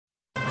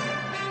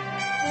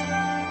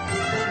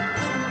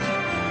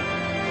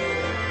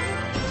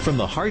From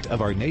the heart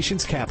of our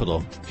nation's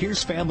capital,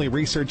 here's Family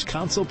Research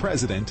Council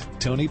President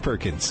Tony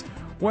Perkins.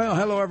 Well,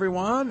 hello,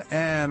 everyone,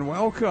 and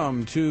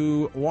welcome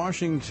to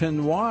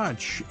Washington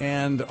Watch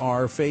and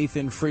our Faith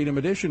in Freedom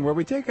edition, where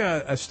we take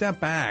a step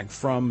back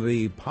from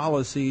the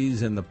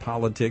policies and the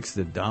politics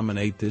that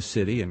dominate this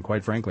city and,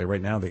 quite frankly,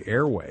 right now, the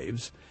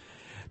airwaves,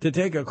 to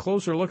take a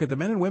closer look at the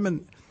men and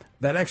women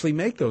that actually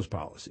make those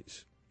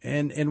policies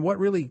and what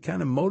really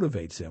kind of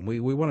motivates them. We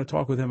want to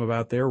talk with them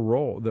about their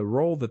role, the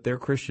role that their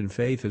Christian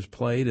faith has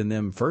played in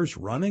them first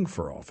running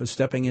for office,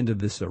 stepping into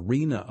this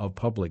arena of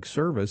public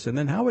service, and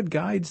then how it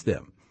guides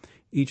them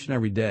each and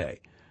every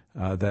day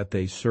that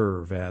they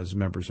serve as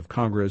members of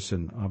Congress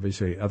and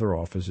obviously other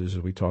offices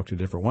as we talk to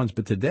different ones.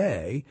 But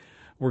today,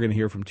 we're going to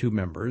hear from two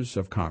members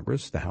of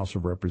Congress, the House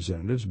of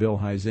Representatives, Bill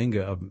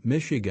Huizenga of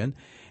Michigan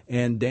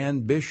and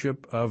Dan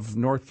Bishop of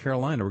North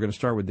Carolina. We're going to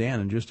start with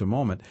Dan in just a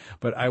moment.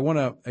 But I want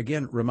to,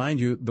 again, remind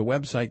you, the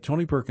website,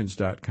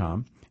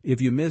 TonyPerkins.com. If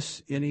you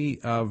miss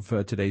any of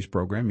today's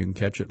program, you can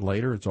catch it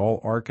later. It's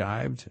all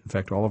archived. In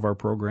fact, all of our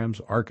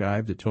programs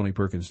archived at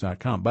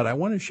TonyPerkins.com. But I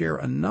want to share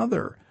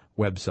another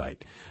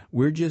website.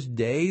 We're just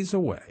days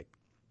away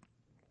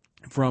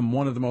from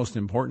one of the most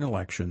important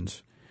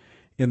elections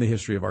in the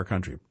history of our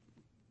country.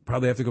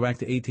 Probably have to go back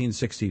to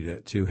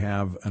 1860 to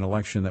have an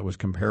election that was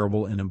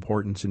comparable in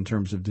importance in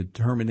terms of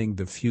determining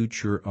the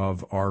future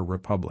of our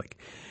republic.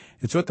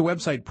 It's at the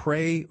website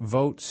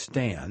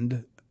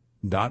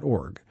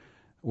PrayVoteStand.org.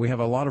 We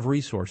have a lot of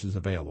resources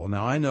available.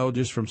 Now, I know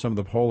just from some of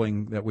the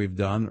polling that we've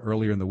done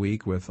earlier in the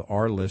week with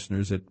our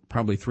listeners that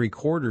probably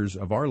 3/4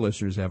 of our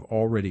listeners have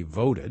already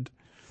voted,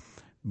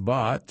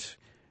 but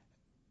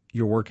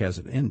your work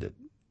hasn't ended.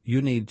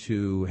 You need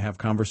to have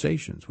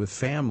conversations with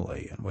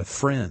family and with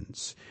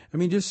friends. I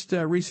mean, just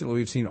recently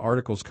we've seen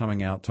articles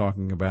coming out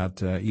talking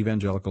about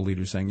evangelical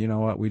leaders saying, you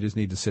know what, we just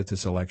need to sit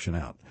this election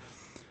out.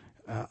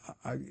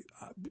 I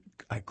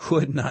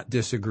could not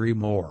disagree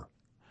more.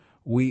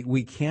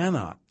 We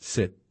cannot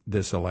sit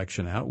this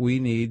election out. We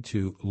need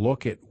to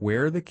look at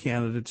where the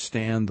candidates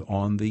stand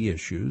on the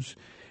issues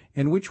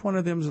and which one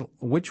of them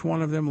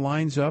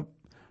lines up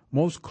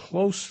most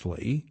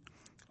closely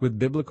with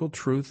biblical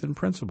truth and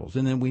principles.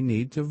 And then we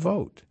need to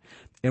vote.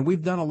 And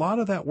we've done a lot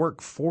of that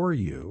work for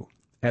you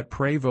at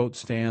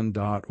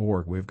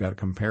PrayVoteStand.org. We've got a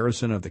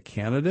comparison of the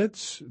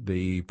candidates,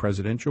 the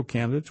presidential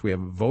candidates. We have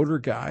voter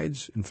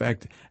guides. In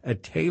fact, a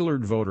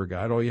tailored voter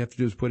guide. All you have to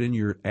do is put in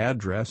your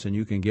address, and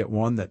you can get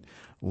one that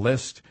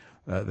lists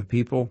the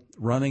people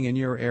running in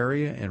your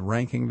area and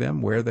ranking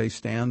them where they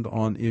stand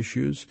on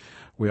issues.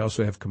 We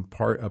also have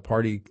a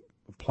party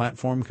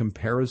platform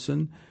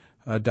comparison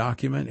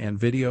document and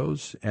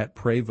videos at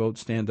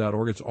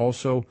PrayVoteStand.org. It's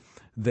also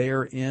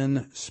there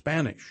in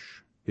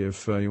Spanish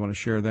if you want to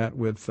share that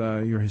with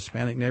your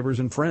Hispanic neighbors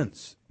and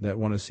friends that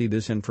want to see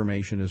this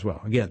information as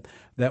well. Again,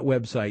 that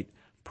website,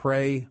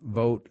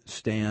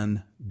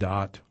 PrayVoteStand.org.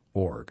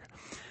 All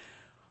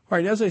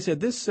right, as I said,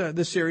 this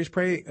series,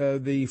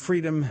 the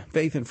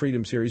Faith and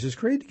Freedom series, is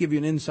created to give you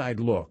an inside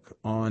look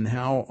on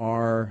how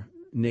our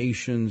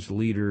nation's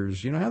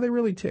leaders, how they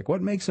really tick,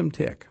 what makes them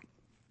tick.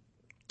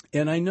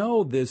 And I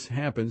know this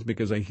happens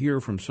because I hear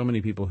from so many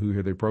people who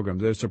hear their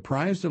programs. They're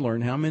surprised to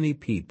learn how many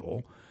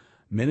people,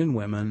 men and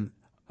women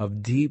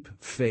of deep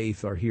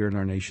faith, are here in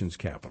our nation's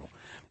capital.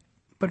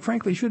 But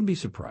frankly, it shouldn't be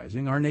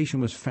surprising. Our nation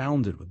was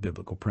founded with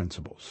biblical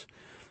principles.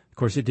 Of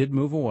course, it did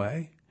move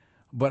away.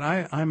 But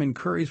I'm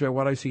encouraged by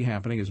what I see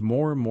happening as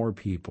more and more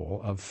people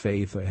of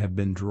faith have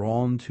been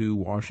drawn to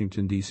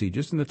Washington, D.C.,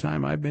 just in the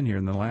time I've been here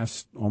in the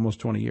last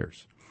almost 20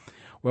 years.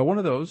 Well, one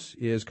of those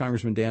is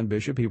Congressman Dan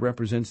Bishop. He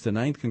represents the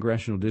 9th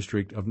Congressional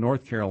District of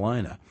North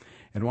Carolina.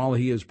 And while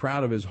he is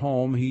proud of his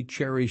home, he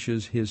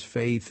cherishes his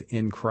faith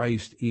in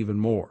Christ even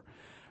more.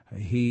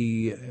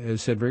 He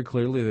has said very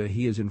clearly that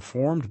he is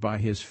informed by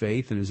his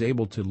faith and is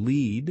able to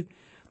lead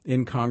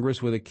in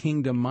Congress with a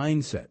kingdom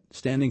mindset.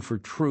 Standing for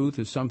truth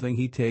is something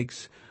he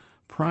takes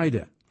pride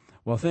in.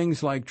 While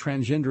things like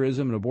transgenderism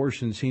and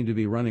abortion seem to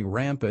be running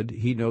rampant,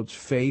 he notes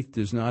faith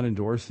does not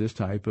endorse this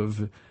type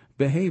of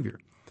behavior.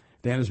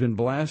 Dan has been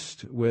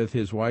blessed with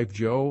his wife,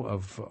 Jo,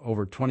 of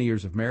over 20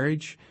 years of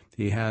marriage.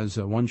 He has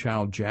one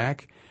child,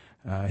 Jack.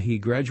 He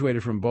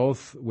graduated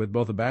with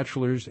both a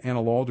bachelor's and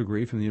a law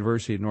degree from the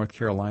University of North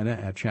Carolina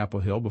at Chapel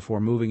Hill before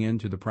moving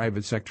into the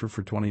private sector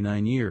for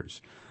 29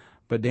 years.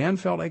 But Dan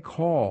felt a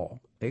call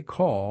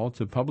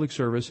to public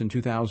service in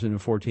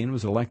 2014 and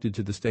was elected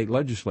to the state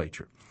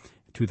legislature.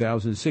 In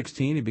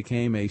 2016, he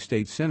became a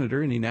state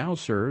senator, and he now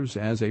serves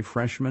as a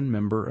freshman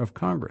member of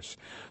Congress.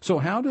 So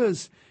how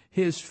does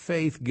his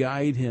faith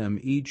guide him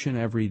each and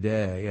every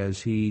day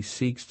as he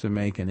seeks to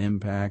make an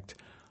impact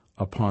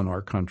upon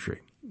our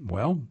country?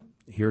 Well,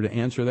 here to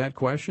answer that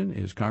question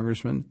is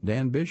Congressman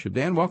Dan Bishop.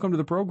 Dan, welcome to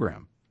the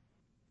program.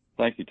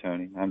 Thank you,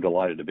 Tony. I'm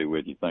delighted to be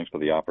with you. Thanks for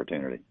the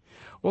opportunity.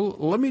 Well,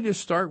 let me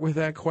just start with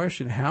that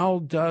question. How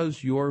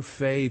does your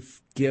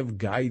faith give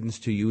guidance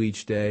to you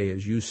each day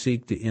as you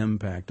seek to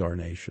impact our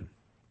nation?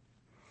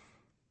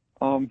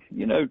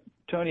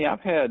 Tony,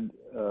 I've had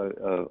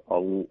a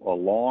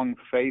long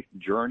faith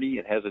journey.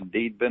 It has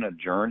indeed been a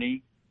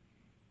journey.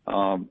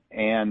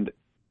 And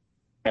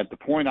at the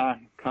point I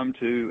come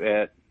to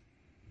at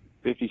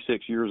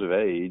 56 years of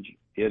age,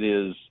 it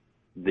is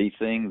the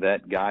thing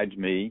that guides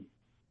me.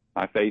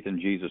 My faith in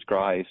Jesus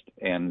Christ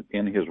and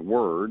in His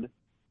Word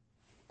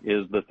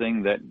is the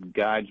thing that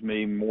guides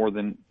me more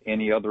than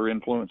any other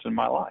influence in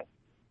my life.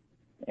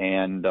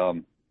 And,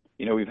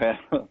 we've had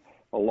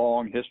a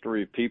long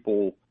history of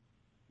people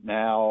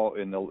now,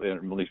 in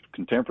at least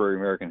contemporary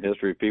American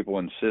history, of people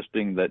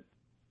insisting that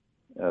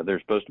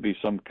there's supposed to be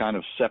some kind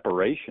of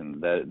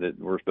separation, that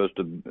we're supposed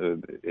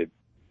to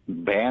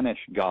banish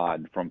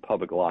God from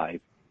public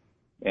life.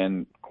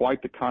 And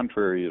quite the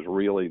contrary is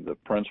really the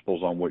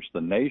principles on which the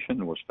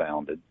nation was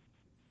founded.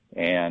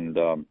 And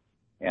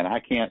I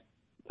can't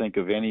think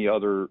of any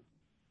other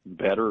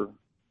better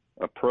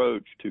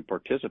approach to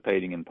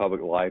participating in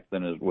public life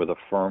than is with a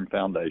firm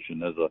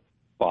foundation as a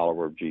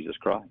follower of Jesus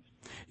Christ.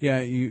 Yeah,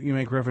 you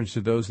make reference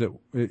to those that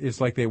it's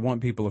like they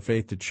want people of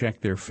faith to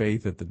check their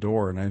faith at the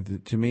door.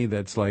 And to me,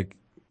 that's like,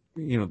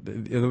 it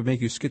would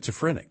make you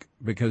schizophrenic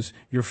because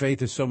your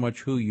faith is so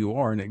much who you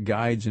are and it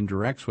guides and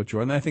directs what you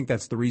are. And I think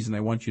that's the reason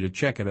they want you to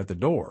check it at the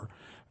door,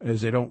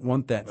 is they don't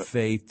want that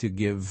faith to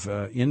give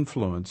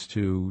influence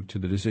to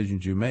the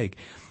decisions you make.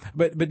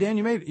 But Dan,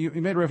 you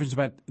made reference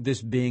about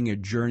this being a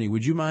journey.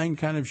 Would you mind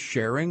kind of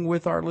sharing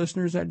with our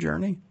listeners that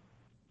journey?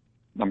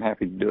 I'm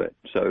happy to do it.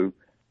 So,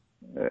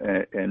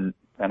 and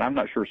I'm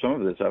not sure some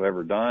of this I've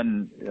ever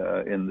done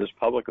in this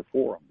public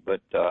forum,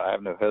 but I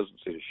have no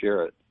hesitancy to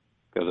share it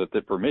because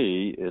for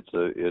me, it's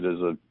a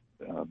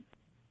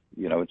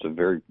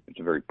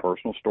very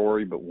personal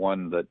story, but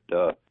one that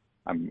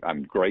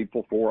I'm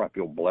grateful for. I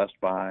feel blessed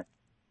by.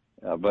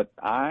 But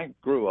I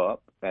grew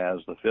up as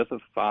the fifth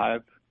of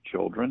five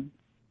children,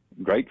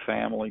 great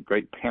family,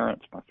 great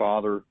parents. My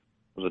father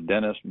was a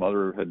dentist.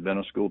 Mother had been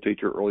a school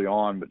teacher early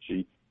on, but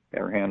she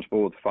had her hands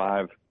full with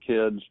five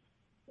kids,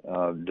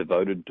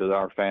 devoted to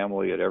our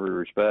family at every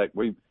respect.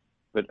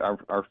 But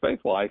our faith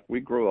life, I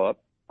grew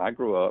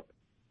up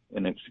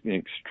in an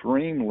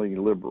extremely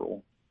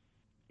liberal,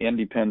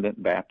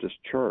 independent Baptist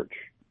church.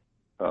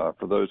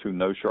 For those who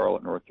know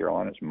Charlotte, North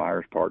Carolina, it's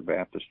Myers Park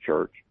Baptist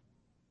Church.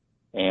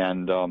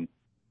 And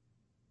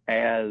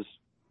as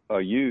a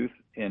youth,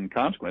 in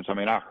consequence,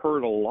 I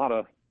heard a lot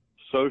of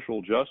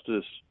social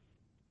justice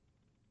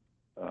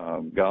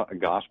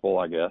gospel,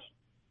 I guess,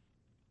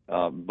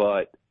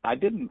 but I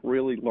didn't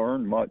really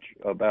learn much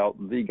about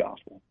the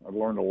gospel. I've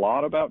learned a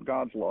lot about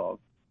God's love,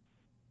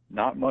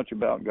 not much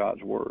about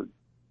God's word.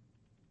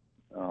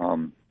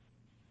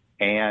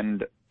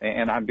 And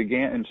I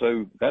began, and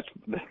so that's,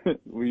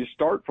 when you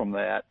start from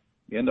that,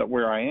 you end up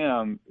where I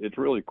am, it's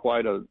really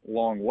quite a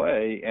long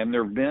way, and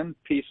there have been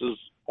pieces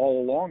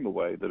all along the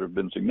way that have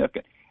been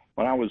significant.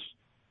 When I was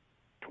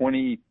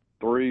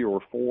 23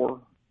 or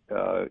 4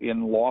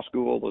 in law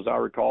school, as I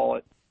recall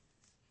it,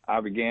 I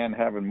began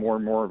having more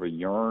and more of a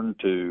yearn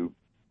to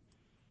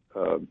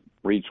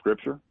read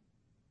Scripture.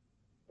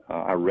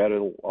 I read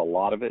a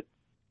lot of it.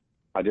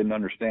 I didn't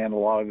understand a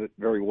lot of it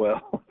very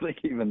well, I think,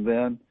 even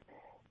then.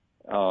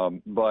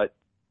 But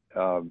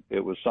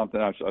it was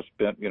something I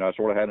spent, I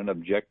sort of had an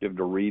objective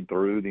to read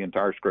through the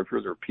entire Scripture.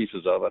 There were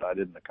pieces of it I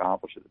didn't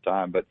accomplish at the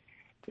time, but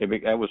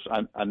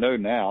I know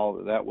now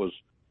that was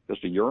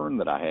just a yearn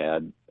that I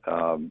had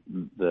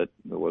that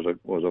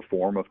was a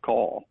form of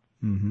call.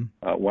 Mm-hmm.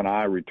 When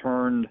I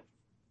returned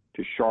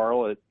to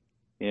Charlotte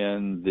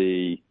in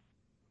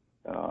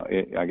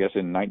I guess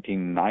in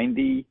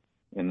 1990,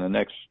 in the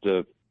next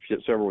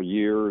several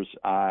years,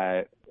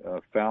 I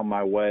found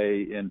my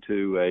way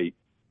into a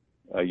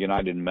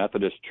United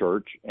Methodist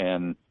Church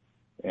and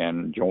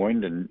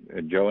joined,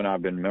 and Joe and I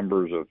have been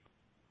members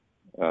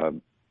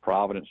of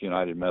Providence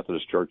United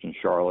Methodist Church in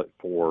Charlotte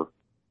for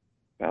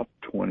about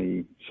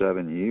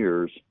 27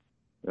 years,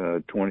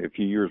 a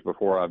few years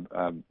before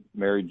I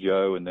married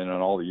Joe, and then in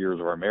all the years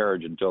of our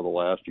marriage until the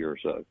last year or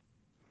so.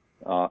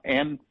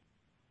 And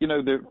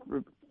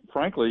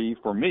frankly,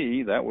 for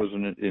me, that was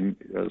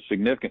a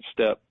significant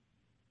step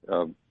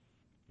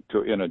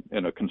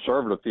in a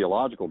conservative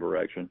theological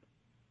direction.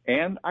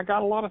 And I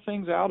got a lot of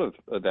things out of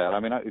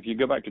that. If you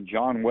go back to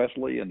John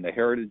Wesley and the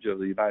heritage of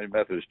the United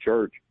Methodist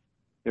Church,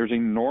 there's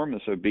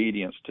enormous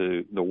obedience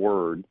to the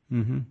Word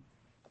mm-hmm.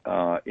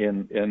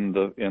 In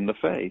the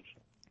faith.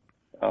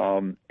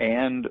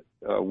 And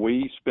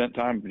we spent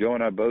time. Joe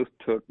and I both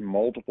took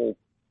multiple,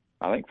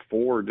 I think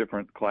 4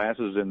 different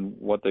classes in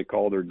what they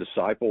call their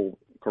disciple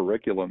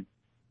curriculum,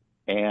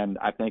 and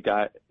I think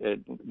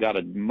it got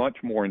a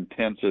much more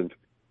intensive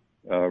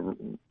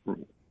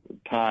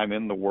time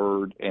in the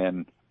Word,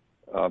 and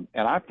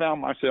I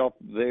found myself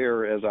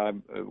there as I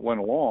went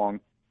along.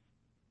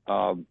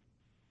 I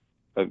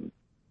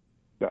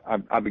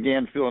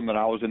began feeling that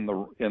I was in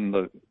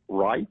the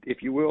right,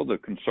 if you will, the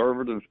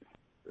conservative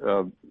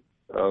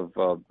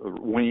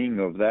wing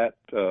of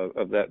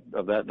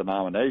that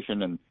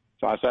denomination, and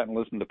so I sat and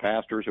listened to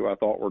pastors who I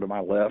thought were to my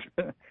left,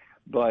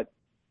 but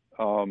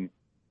over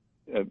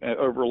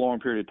a long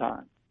period of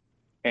time.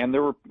 And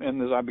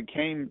as I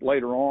became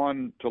later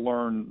on to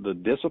learn the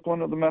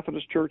discipline of the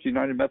Methodist Church, the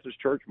United Methodist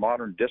Church,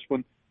 modern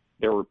discipline,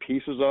 there were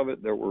pieces of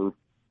it that were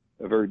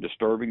very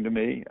disturbing to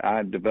me.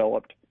 I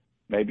developed,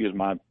 maybe as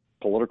my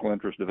political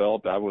interest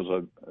developed, I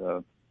was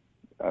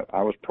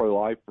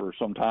pro-life for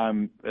some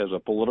time as a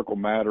political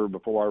matter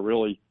before I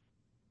really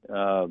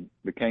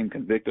became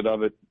convicted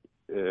of it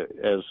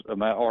as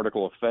an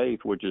article of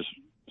faith, which is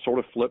sort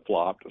of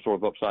flip-flopped, sort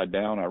of upside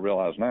down, I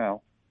realize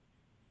now.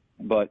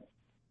 But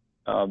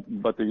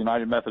the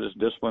United Methodist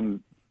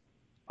discipline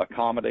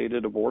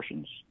accommodated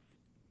abortions,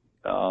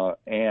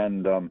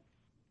 and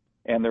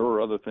there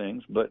were other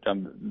things, but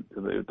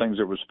the things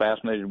that was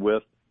fascinated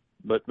with,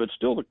 but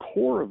still the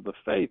core of the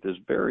faith is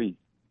very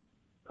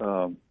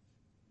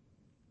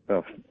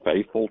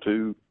faithful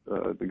to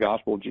the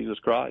gospel of Jesus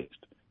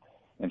Christ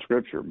and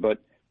Scripture. But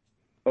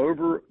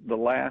over the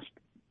last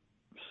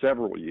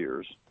several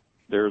years,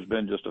 there's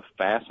been just a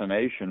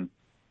fascination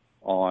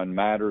on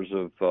matters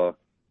of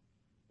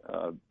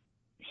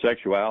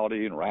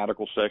sexuality and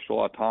radical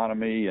sexual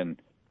autonomy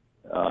and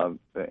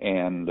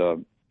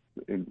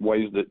in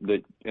ways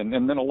that and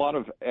then a lot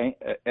of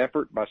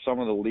effort by some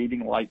of the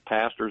leading light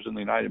pastors in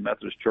the United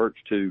Methodist Church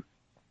to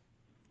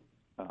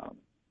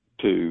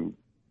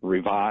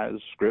revise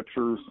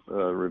Scripture,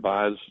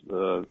 revise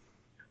the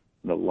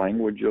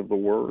language of the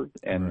Word,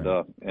 and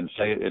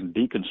say it and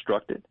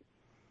deconstruct it.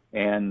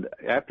 And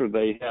after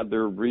they had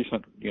their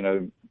recent,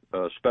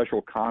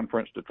 special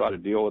conference to try to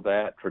deal with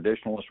that,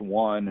 Traditionalists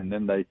won, and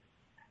then they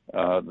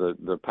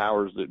the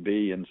powers that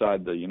be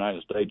inside the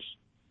United States,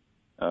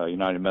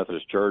 United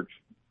Methodist Church,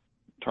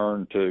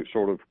 turned to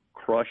sort of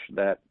crush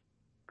that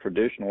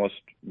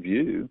traditionalist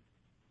view.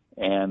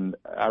 And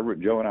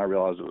Joe and I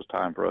realized it was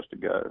time for us to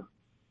go.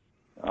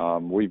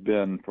 We've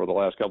been, for the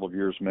last couple of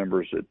years,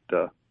 members at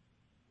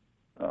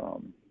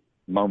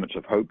Moments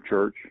of Hope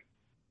Church,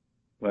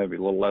 maybe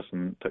a little less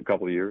than a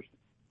couple of years.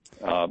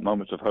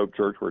 Moments of Hope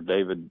Church, where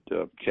David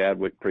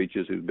Chadwick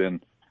preaches, who's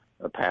been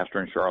a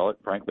pastor in Charlotte,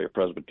 frankly a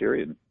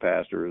Presbyterian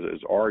pastor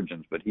as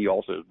origins, but he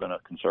also has been a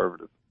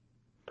conservative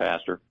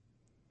pastor.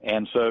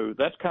 And so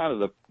that's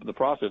kind of the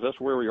process. That's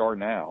where we are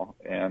now,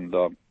 and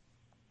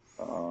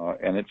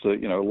it's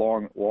a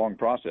long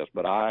process.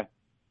 But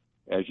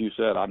as you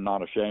said, I'm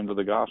not ashamed of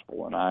the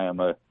gospel, and I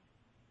am a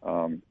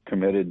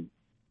committed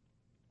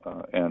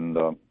and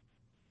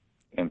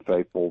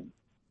faithful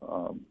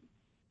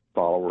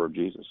follower of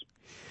Jesus.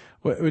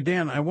 Well,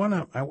 Dan, I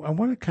want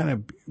to kind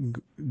of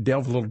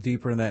delve a little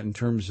deeper in that in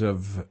terms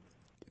of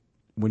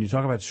when you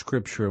talk about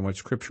Scripture and what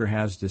Scripture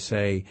has to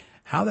say,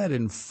 how that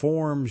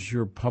informs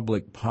your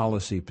public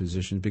policy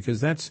positions,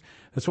 because that's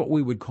what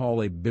we would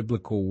call a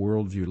biblical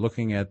worldview,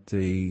 looking at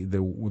the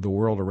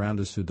world around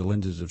us through the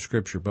lenses of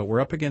Scripture. But we're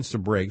up against a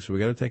break, so we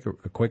got to take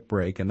a quick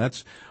break, and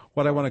that's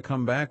what I want to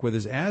come back with.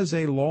 Is as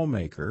a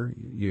lawmaker,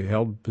 you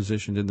held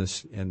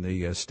positions in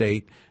the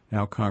state,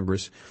 now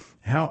Congress,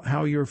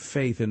 how your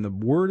faith in the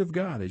Word of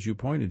God, as you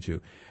pointed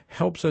to,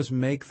 helps us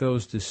make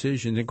those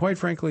decisions. And quite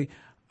frankly,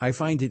 I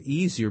find it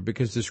easier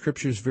because the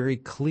Scripture is very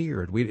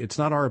clear. It's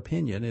not our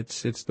opinion;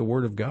 it's the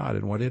Word of God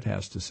and what it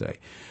has to say.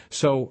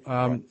 So,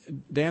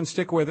 Dan,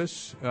 stick with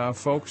us,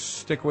 folks.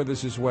 Stick with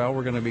us as well.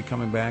 We're going to be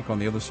coming back on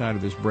the other side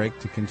of this break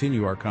to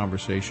continue our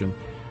conversation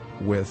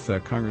with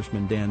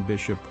Congressman Dan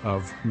Bishop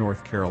of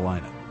North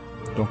Carolina.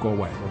 Don't go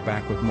away. We're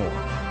back with more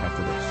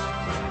after this.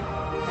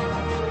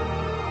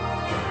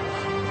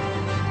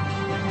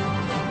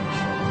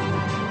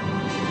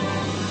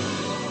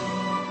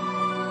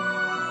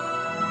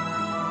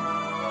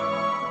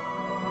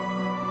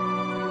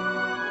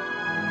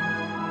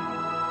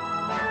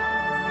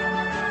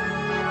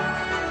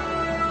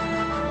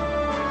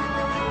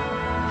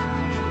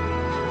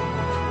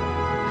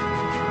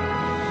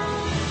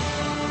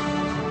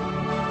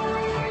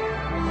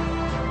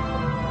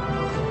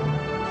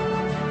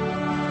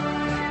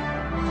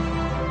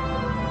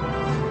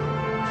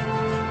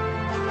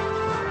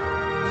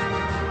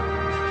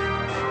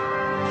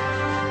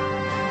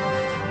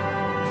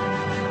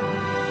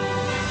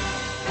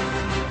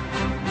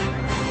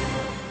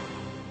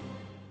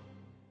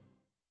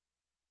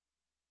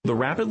 The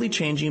rapidly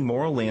changing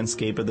moral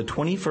landscape of the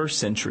 21st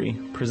century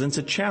presents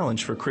a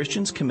challenge for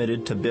Christians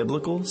committed to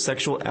biblical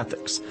sexual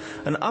ethics.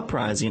 An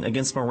uprising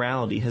against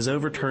morality has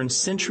overturned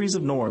centuries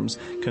of norms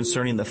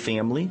concerning the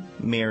family,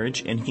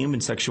 marriage, and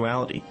human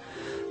sexuality.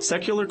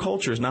 Secular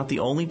culture is not the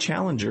only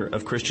challenger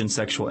of Christian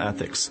sexual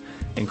ethics.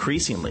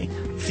 Increasingly,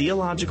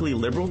 theologically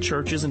liberal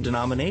churches and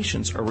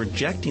denominations are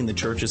rejecting the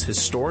church's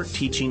historic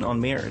teaching on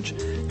marriage.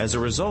 As a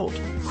result,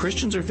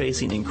 Christians are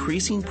facing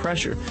increasing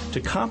pressure to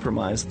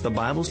compromise the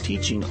Bible's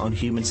teaching on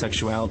human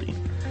sexuality.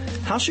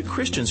 How should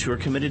Christians who are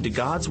committed to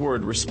God's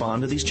Word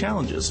respond to these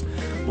challenges?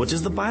 What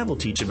does the Bible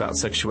teach about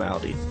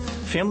sexuality?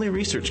 Family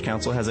Research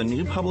Council has a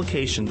new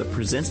publication that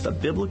presents the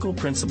biblical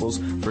principles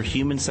for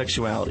human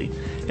sexuality.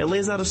 It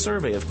lays out a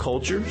survey of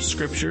culture,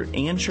 scripture,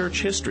 and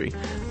church history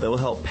that will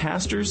help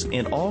pastors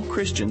and all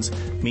Christians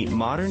meet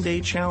modern-day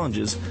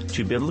challenges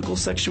to biblical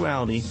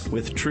sexuality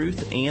with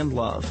truth and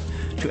love.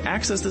 To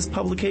access this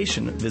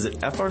publication, visit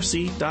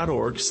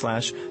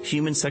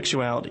frc.org/human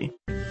sexuality.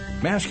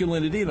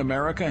 Masculinity in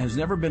America has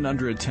never been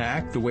under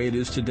attack the way it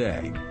is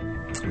today.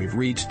 We've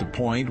reached the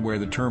point where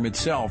the term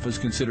itself is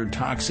considered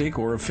toxic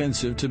or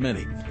offensive to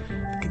many.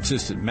 The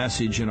consistent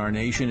message in our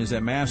nation is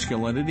that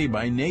masculinity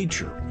by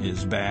nature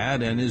is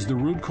bad and is the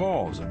root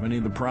cause of many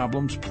of the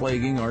problems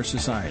plaguing our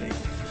society.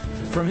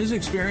 From his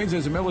experience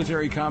as a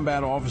military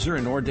combat officer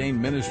and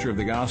ordained minister of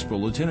the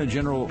gospel, Lieutenant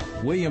General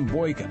William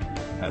Boykin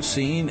has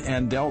seen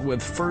and dealt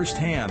with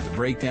firsthand the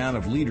breakdown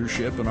of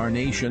leadership in our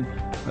nation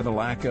by the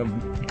lack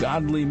of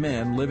godly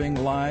men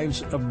living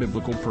lives of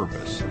biblical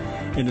purpose.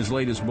 In his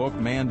latest book,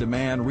 Man to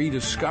Man,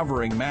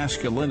 Rediscovering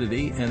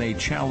Masculinity in a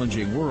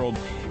Challenging World,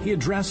 he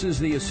addresses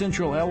the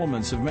essential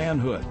elements of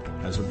manhood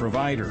as a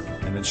provider,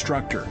 an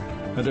instructor,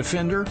 a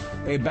defender,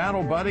 a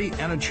battle buddy,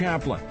 and a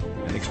chaplain,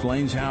 and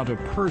explains how to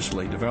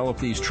personally develop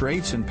these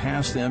traits and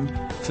pass them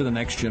to the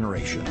next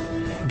generation.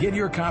 Get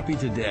your copy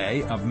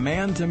today of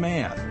Man to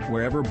Man,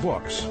 wherever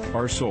books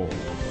are sold.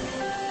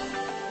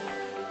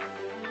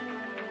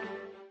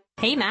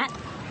 Hey, Matt.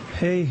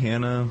 Hey,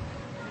 Hannah.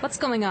 What's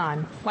going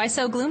on? Why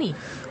so gloomy?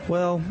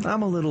 Well,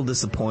 I'm a little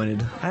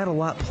disappointed. I had a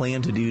lot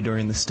planned to do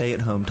during the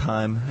stay-at-home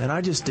time, and I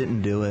just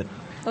didn't do it.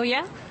 Oh,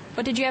 yeah?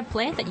 What did you have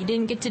planned that you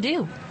didn't get to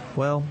do?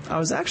 Well, I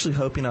was actually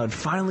hoping I would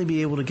finally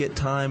be able to get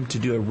time to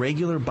do a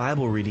regular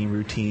Bible reading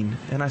routine,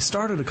 and I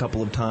started a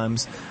couple of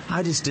times.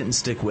 I just didn't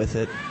stick with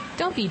it.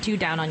 Don't be too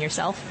down on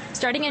yourself.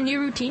 Starting a new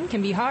routine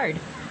can be hard,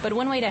 but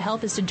one way to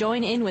help is to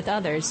join in with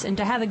others and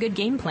to have a good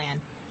game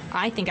plan.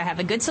 I think I have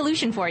a good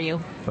solution for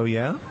you. Oh,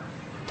 yeah?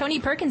 Tony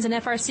Perkins and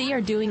FRC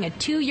are doing a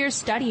 2-year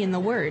study in the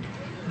Word.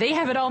 They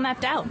have it all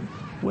mapped out.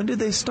 When did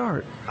they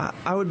start?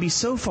 I would be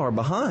so far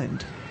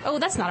behind. Oh,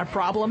 that's not a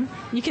problem.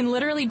 You can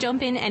literally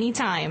jump in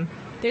anytime.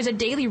 There's a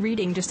daily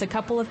reading, just a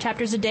couple of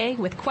chapters a day,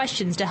 with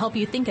questions to help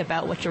you think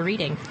about what you're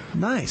reading.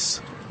 Nice.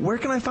 Where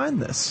can I find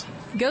this?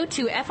 Go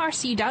to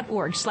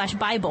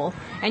frc.org/Bible,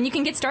 and you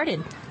can get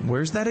started.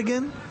 Where's that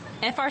again?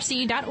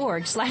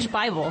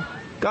 frc.org/Bible.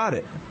 Got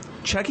it.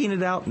 Checking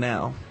it out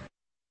now.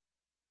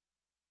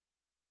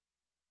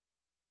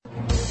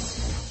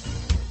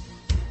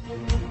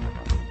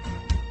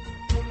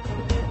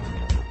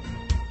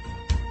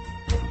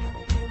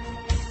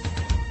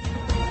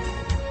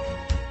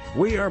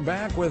 We are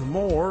back with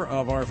more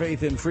of our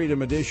Faith and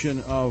Freedom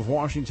edition of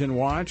Washington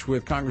Watch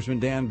with Congressman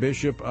Dan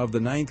Bishop of the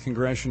 9th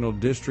Congressional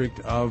District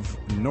of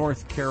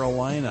North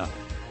Carolina.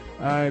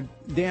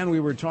 Dan,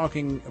 we were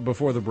talking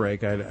before the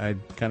break. I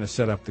kind of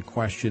set up the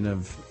question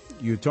of,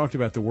 you talked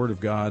about the Word of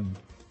God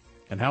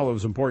and how it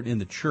was important in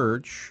the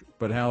church,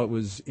 but how it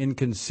was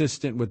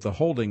inconsistent with the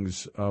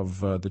holdings of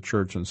the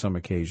church on some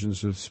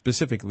occasions,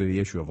 specifically the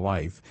issue of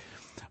life.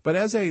 But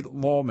as a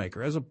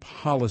lawmaker, as a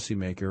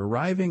policymaker,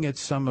 arriving at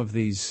some of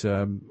these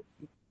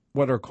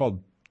what are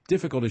called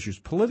difficult issues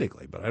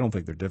politically, but I don't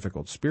think they're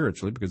difficult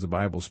spiritually because the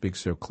Bible speaks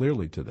so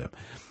clearly to them.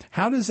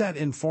 How does that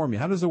inform you?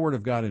 How does the Word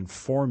of God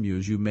inform you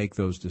as you make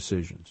those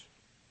decisions?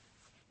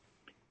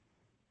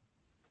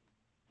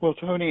 Well,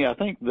 Tony, I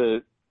think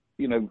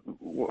you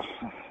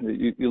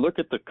look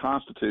at the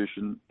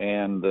Constitution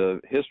and the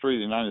history of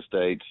the United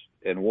States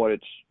and what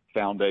its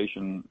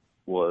foundation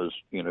was,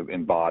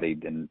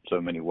 embodied in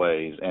so many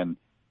ways. And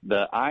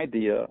the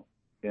idea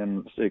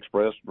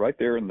expressed right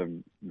there in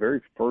the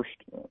very first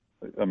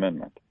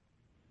amendment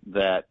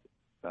that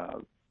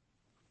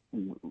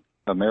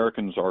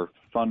Americans are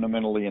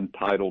fundamentally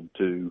entitled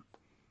to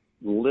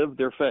live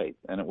their faith,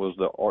 and it was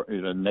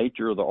the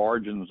nature of the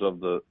origins of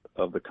the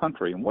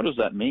country. And what does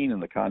that mean in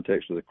the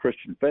context of the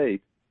Christian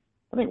faith?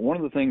 I think one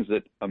of the things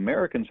that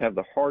Americans have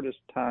the hardest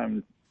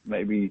time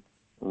maybe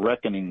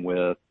reckoning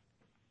with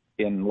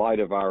in light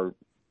of our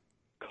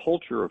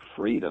culture of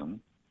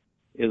freedom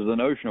is the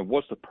notion of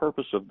what's the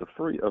purpose of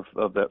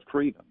of that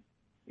freedom.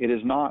 It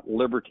is not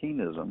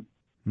libertinism.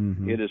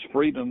 Mm-hmm. It is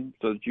freedom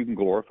so that you can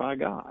glorify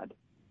God.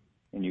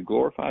 And you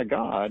glorify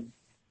God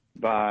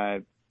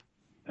by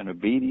an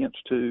obedience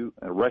to,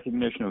 a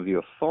recognition of the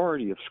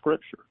authority of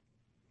Scripture.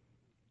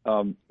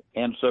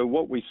 And so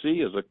what we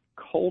see is a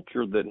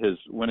culture that has,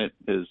 when it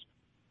has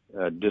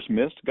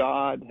dismissed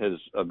God, has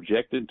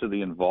objected to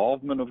the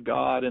involvement of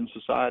God in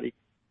society,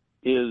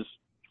 is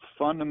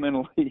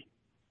fundamentally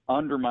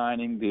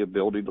undermining the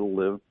ability to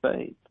live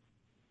faith.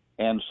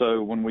 And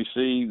so when we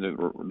see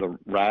the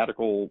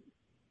radical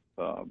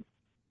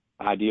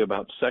idea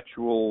about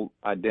sexual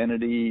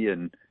identity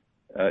and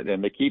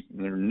they keep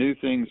their new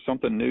things,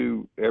 something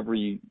new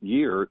every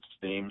year, it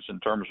seems, in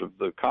terms of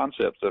the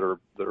concepts that are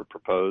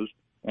proposed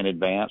and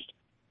advanced,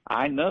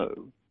 I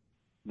know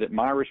that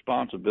my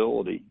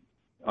responsibility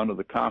under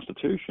the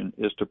Constitution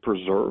is to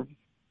preserve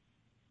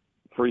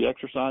free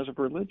exercise of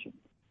religion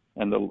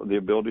and the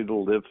ability to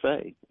live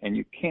faith. And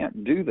you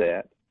can't do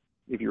that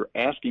if you're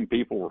asking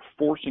people or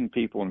forcing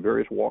people in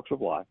various walks of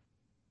life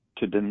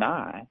to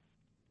deny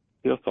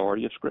the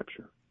authority of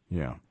Scripture.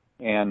 Yeah.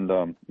 And,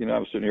 I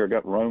was sitting here, I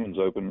got Romans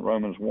open,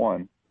 Romans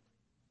 1.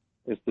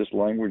 It's this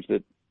language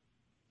that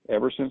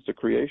ever since the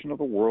creation of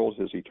the world,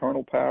 his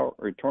eternal power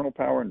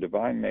and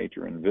divine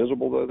nature,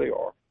 invisible though they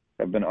are,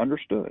 have been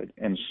understood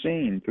and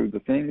seen through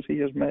the things he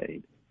has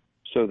made.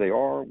 So they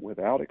are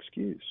without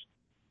excuse.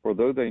 For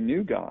though they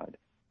knew God,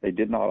 They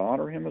did not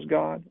honor him as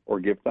God or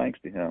give thanks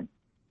to him,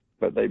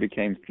 but they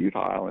became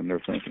futile in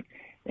their thinking.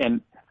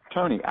 And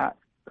Tony,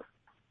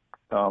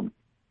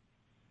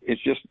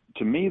 it's just,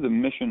 to me, the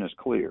mission is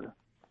clear.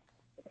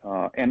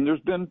 And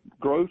there's been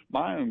growth,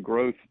 my own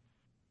growth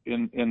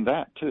in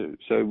that too.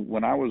 So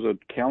when I was a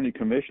county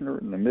commissioner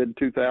in the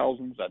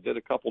mid-2000s, I did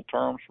a couple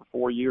terms for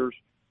 4 years,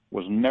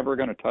 was never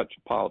going to touch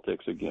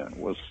politics again,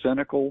 was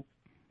cynical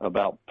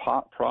about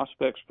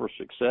prospects for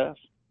success.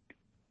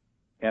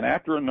 And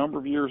after a number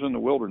of years in the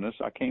wilderness,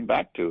 I came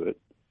back to it.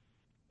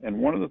 And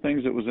one of the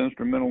things that was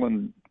instrumental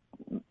in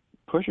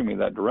pushing me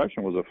that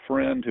direction was a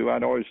friend who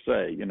I'd always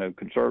say,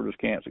 conservatives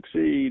can't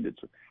succeed.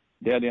 It's a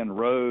dead-end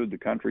road. The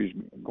country's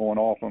going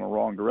off in the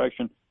wrong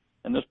direction.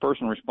 And this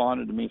person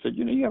responded to me and said,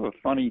 you have a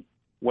funny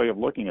way of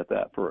looking at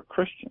that for a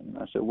Christian. And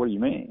I said, what do you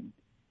mean?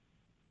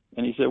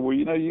 And he said, well,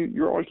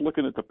 you're always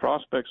looking at the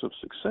prospects of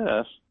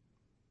success,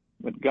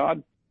 but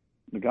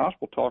the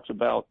gospel talks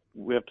about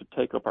we have to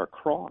take up our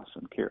cross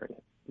and carry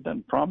it. It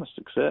doesn't promise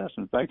success.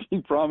 In fact, he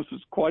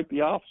promises quite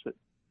the opposite.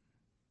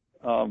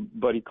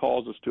 But he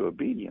calls us to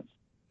obedience.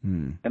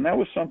 And that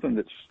was something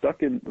that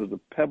was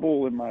a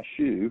pebble in my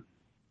shoe,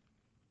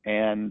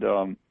 and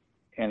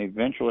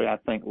eventually I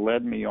think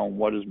led me on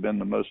what has been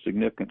the most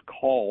significant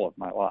call of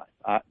my life.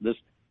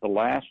 The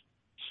last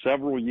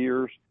several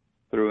years,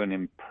 through an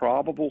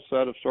improbable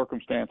set of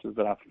circumstances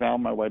that I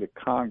found my way to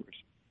Congress,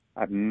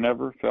 I've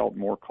never felt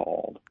more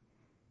called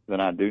than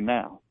I do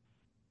now.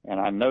 And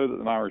I know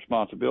that my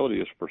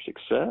responsibility is for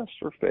success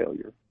or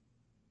failure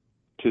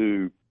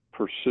to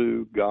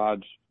pursue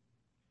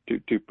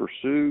to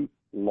pursue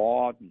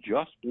law,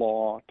 just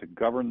law, to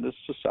govern this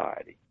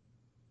society,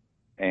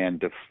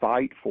 and to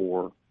fight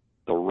for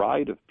the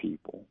right of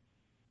people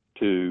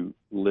to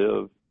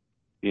live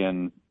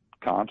in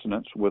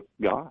consonance with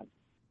God,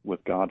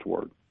 with God's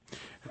word.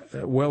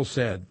 Well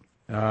said.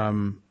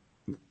 And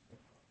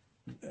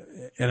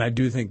I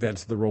do think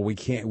that's the role.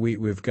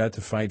 We've got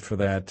to fight for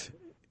that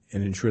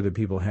and ensure that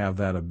people have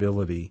that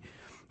ability.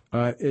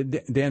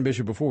 Dan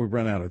Bishop, before we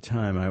run out of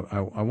time,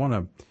 I want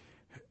to,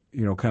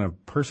 kind of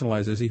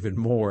personalize this even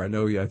more.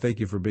 I thank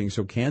you for being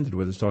so candid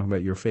with us, talking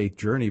about your faith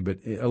journey. But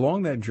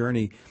along that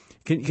journey,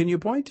 can you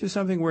point to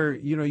something where,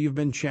 you've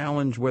been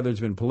challenged, whether it's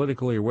been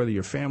politically or whether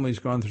your family's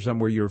gone through something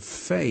where your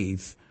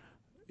faith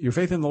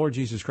in the Lord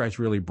Jesus Christ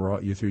really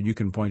brought you through? You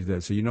can point to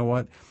that. So you know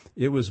what?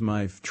 It was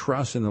my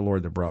trust in the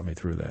Lord that brought me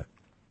through that.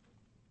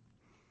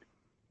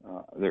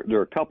 There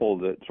are a couple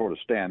that sort of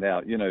stand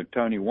out.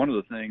 Tony, one of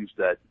the things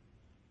that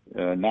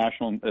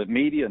national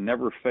media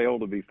never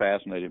failed to be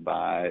fascinated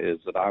by is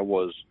that I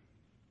was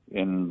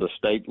in the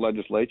state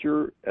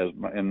legislature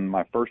in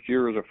my first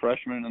year as a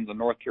freshman in the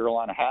North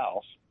Carolina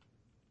House.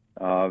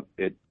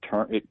 It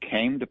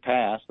came to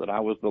pass that I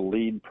was the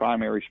lead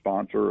primary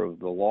sponsor of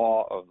the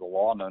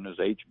law known as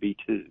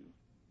HB2.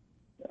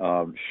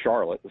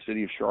 Charlotte, the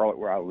city of Charlotte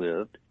where I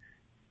lived,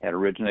 had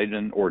originated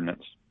an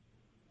ordinance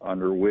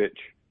under which,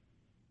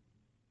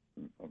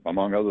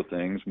 among other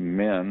things,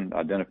 men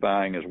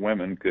identifying as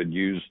women could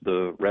use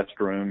the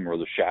restroom or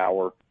the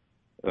shower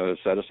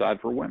set aside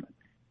for women.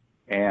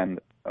 And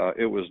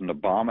it was an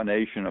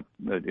abomination,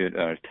 an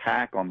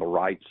attack on the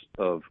rights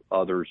of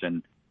others,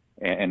 and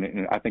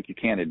I think you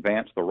can't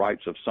advance the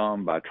rights of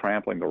some by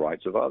trampling the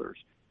rights of others.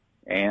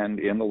 And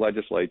in the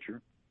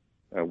legislature,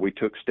 we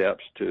took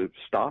steps to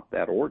stop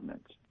that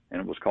ordinance,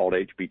 and it was called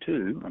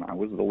HB2, and I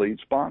was the lead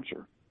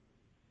sponsor.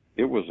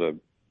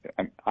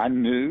 I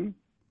knew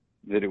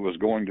that it was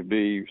going to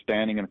be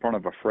standing in front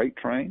of a freight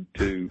train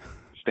to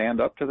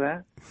stand up to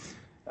that,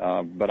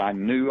 but I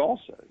knew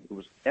also, it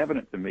was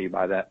evident to me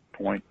by that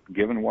point,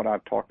 given what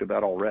I've talked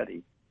about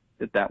already,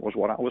 that was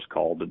what I was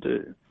called to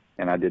do.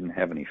 And I didn't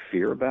have any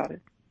fear about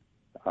it.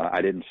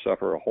 I didn't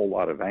suffer a whole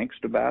lot of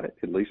angst about it,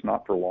 at least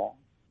not for long.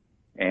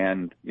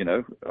 And,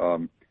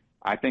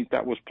 I think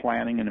that was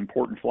planting an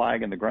important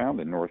flag in the ground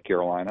in North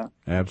Carolina.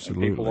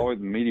 Absolutely.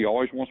 The media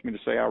always wants me to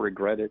say I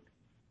regret it.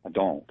 I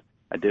don't.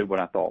 I did what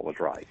I thought was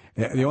right.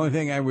 The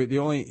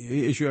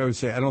only issue I would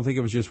say, I don't think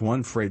it was just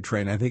one freight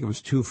train. I think it was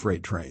two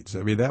freight trains.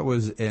 I mean, that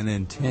was an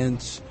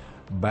intense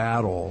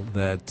battle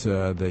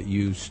that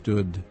you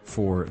stood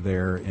for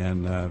there,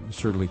 and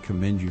certainly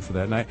commend you for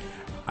that. And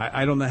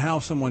I don't know how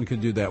someone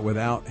could do that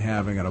without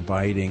having an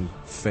abiding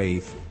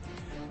faith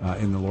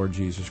in the Lord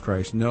Jesus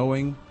Christ,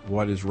 knowing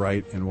what is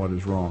right and what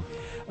is wrong.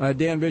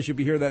 Dan Bishop,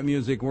 you hear that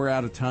music. We're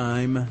out of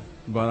time,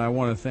 but I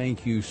want to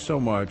thank you so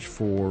much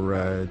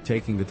for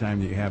taking the time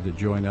that you have to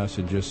join us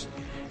and just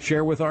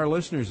share with our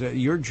listeners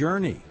your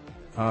journey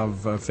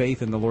of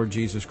faith in the Lord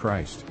Jesus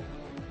Christ.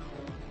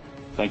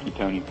 Thank you,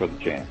 Tony, for the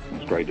chance.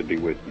 It's great to be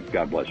with you.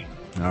 God bless you.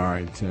 All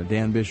right.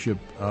 Dan Bishop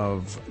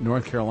of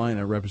North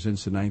Carolina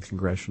represents the 9th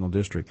Congressional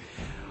District.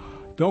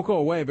 Don't go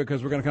away,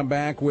 because we're going to come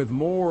back with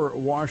more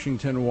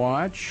Washington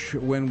Watch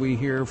when we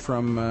hear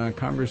from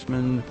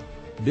Congressman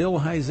Bill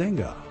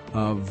Huizenga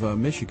of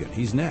Michigan.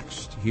 He's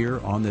next here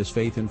on this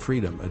Faith and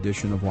Freedom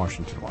edition of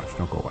Washington Watch.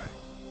 Don't go away.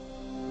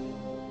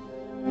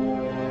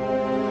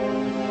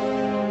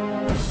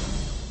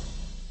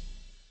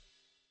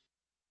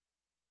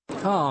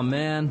 Oh,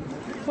 man.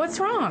 What's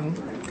wrong?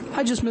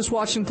 I just missed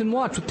Washington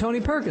Watch with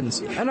Tony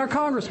Perkins, and our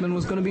congressman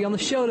was going to be on the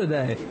show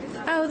today.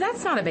 Oh,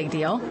 that's not a big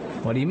deal.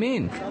 What do you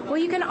mean? Well,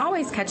 you can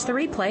always catch the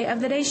replay of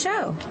the day's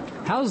show.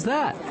 How's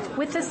that?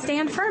 With the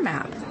Stand Firm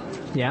app.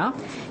 Yeah?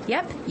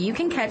 Yep, you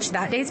can catch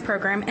that day's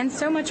program and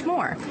so much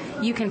more.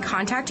 You can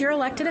contact your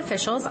elected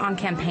officials on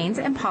campaigns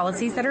and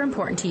policies that are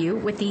important to you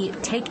with the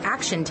Take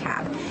Action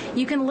tab.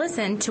 You can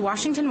listen to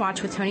Washington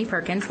Watch with Tony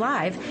Perkins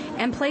live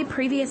and play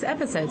previous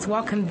episodes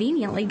while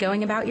conveniently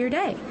going about your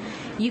day.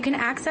 You can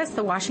access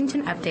the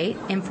Washington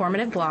Update,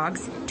 informative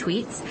blogs,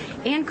 tweets,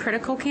 and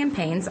critical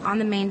campaigns on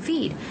the main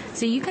feed,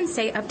 so you can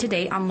stay up to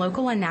date on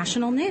local and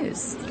national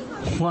news.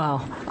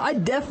 Wow, I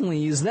definitely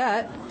use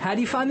that. How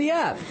do you find the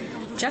app?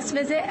 Just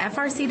visit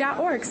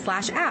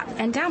frc.org/app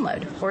and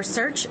download, or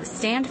search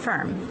Stand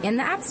Firm in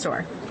the App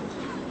Store.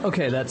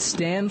 Okay, that's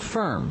Stand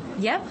Firm.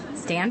 Yep,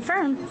 Stand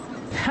Firm.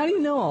 How do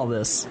you know all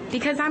this?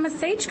 Because I'm a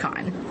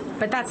SageCon,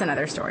 but that's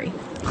another story.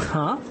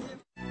 Huh?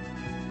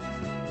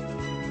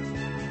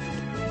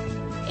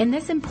 In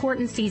this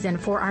important season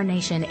for our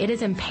nation, it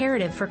is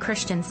imperative for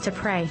Christians to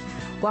pray.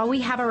 While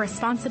we have a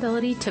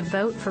responsibility to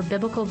vote for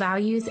biblical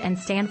values and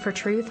stand for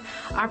truth,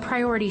 our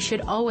priority should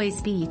always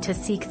be to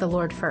seek the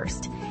Lord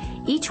first.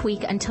 Each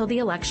week until the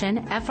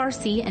election,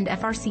 FRC and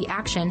FRC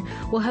Action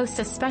will host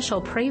a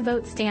special Pray,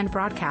 Vote, Stand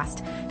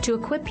broadcast to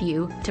equip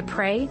you to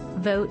pray,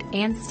 vote,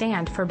 and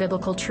stand for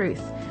biblical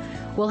truth.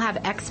 We'll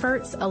have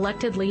experts,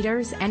 elected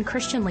leaders, and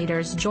Christian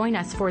leaders join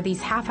us for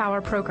these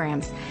half-hour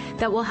programs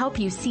that will help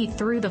you see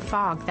through the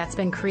fog that's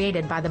been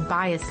created by the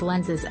biased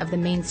lenses of the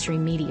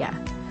mainstream media.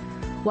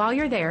 While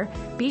you're there,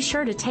 be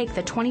sure to take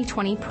the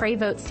 2020 Pray,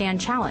 Vote, Stand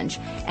Challenge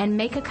and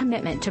make a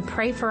commitment to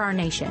pray for our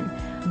nation,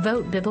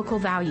 vote biblical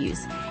values,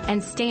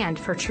 and stand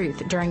for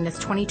truth during this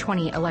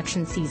 2020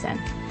 election season.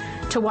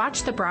 To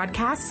watch the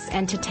broadcasts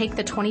and to take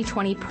the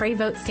 2020 Pray,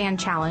 Vote, Stand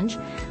Challenge,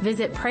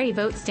 visit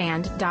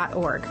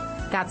PrayVoteStand.org.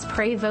 That's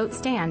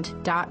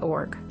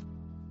PrayVoteStand.org.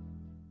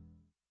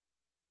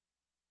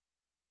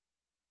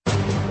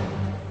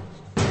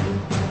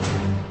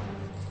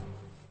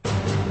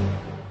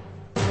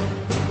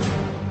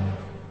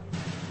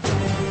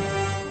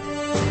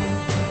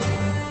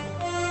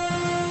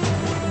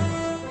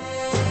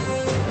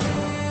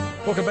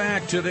 Welcome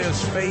back to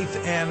this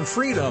Faith and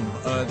Freedom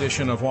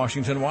edition of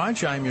Washington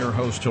Watch. I'm your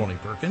host, Tony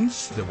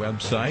Perkins. The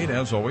website,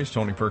 as always,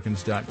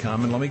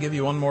 TonyPerkins.com. And let me give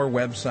you one more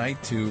website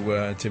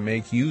to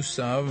make use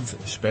of,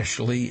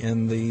 especially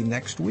in the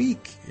next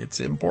week.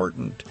 It's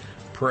important.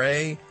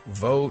 Pray,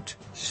 Vote,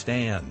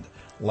 Stand.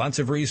 Lots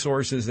of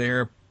resources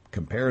there.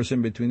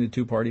 Comparison between the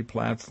two-party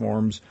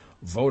platforms.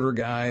 Voter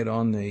guide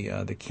on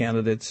the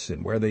candidates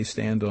and where they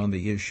stand on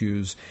the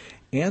issues.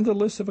 And a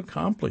list of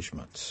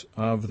accomplishments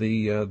of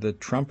the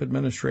Trump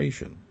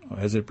administration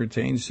as it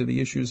pertains to the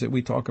issues that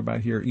we talk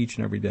about here each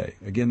and every day.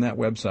 Again, that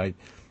website,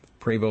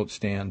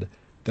 PrayVoteStand.org.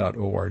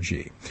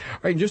 All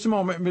right, in just a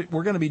moment,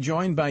 we're going to be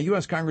joined by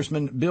U.S.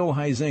 Congressman Bill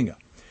Huizenga.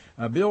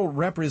 Bill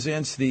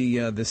represents the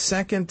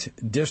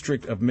 2nd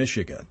District of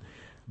Michigan.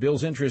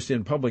 Bill's interest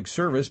in public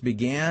service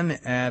began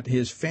at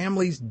his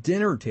family's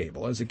dinner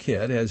table as a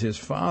kid, as his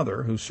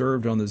father, who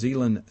served on the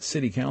Zeeland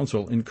City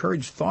Council,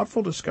 encouraged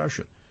thoughtful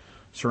discussion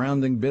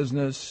surrounding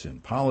business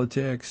and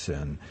politics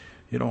and,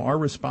 our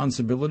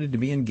responsibility to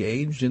be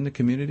engaged in the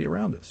community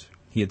around us.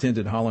 He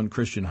attended Holland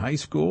Christian High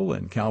School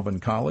and Calvin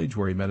College,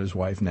 where he met his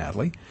wife,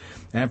 Natalie.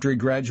 After he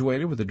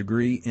graduated with a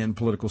degree in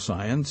political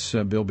science,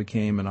 Bill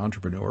became an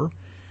entrepreneur,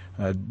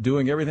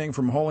 doing everything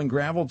from hauling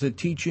gravel to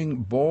teaching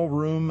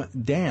ballroom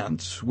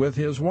dance with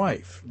his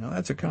wife. Now,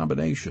 that's a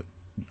combination.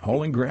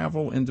 Hauling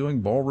gravel and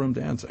doing ballroom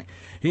dancing.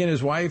 He and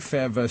his wife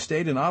have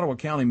stayed in Ottawa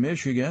County,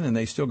 Michigan, and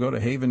they still go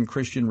to Haven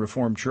Christian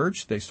Reformed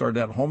Church. They started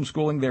out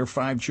homeschooling their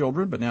 5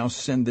 children, but now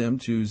send them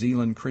to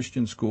Zeeland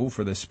Christian School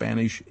for the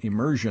Spanish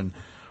immersion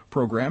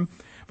program.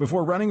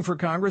 Before running for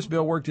Congress,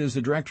 Bill worked as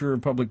the Director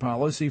of Public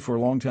Policy for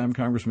longtime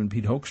Congressman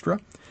Pete Hoekstra.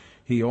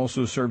 He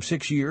also served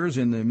 6 years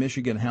in the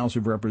Michigan House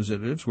of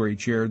Representatives, where he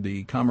chaired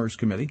the Commerce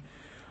Committee.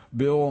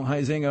 Bill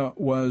Huizenga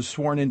was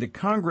sworn into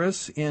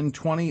Congress in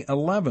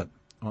 2011.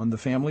 On the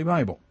Family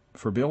Bible.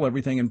 For Bill,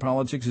 everything in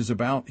politics is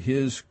about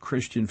his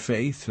Christian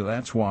faith, so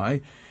that's why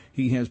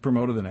he has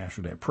promoted the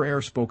National Day of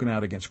Prayer, spoken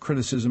out against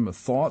criticism of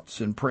thoughts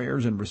and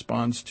prayers in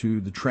response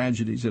to the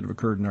tragedies that have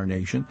occurred in our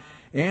nation,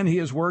 and he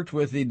has worked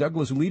with the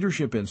Douglas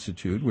Leadership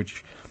Institute,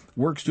 which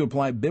works to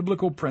apply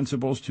biblical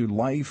principles to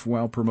life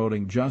while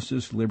promoting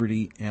justice,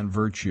 liberty, and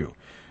virtue.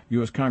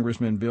 U.S.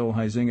 Congressman Bill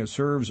Huizenga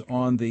serves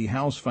on the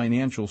House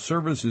Financial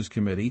Services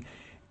Committee,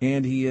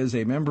 and he is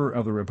a member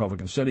of the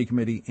Republican Study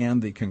Committee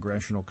and the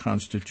Congressional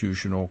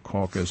Constitutional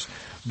Caucus.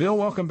 Bill,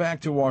 welcome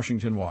back to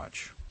Washington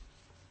Watch.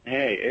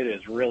 Hey, it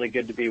is really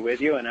good to be with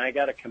you, and I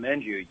got to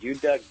commend you. You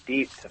dug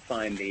deep to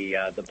find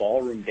the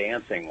ballroom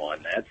dancing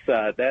one.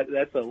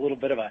 That's a little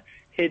bit of a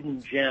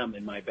hidden gem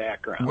in my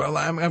background. Well,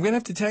 I'm going to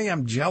have to tell you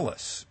I'm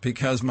jealous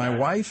because my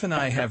wife and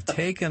I have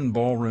taken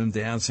ballroom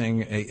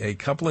dancing a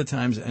couple of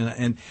times,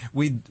 and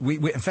we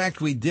in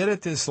fact we did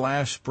it this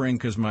last spring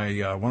because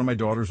my one of my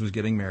daughters was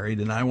getting married,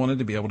 and I wanted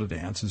to be able to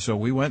dance, and so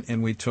we went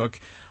and we took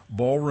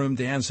ballroom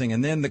dancing,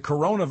 and then the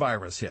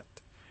coronavirus hit.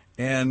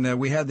 And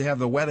we had to have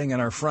the wedding in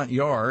our front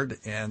yard,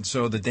 and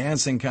so the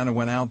dancing kind of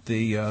went out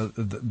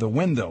the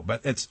window.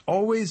 But it's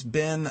always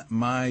been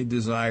my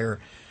desire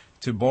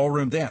to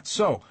ballroom dance.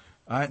 So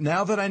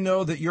now that I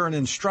know that you're an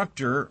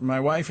instructor, my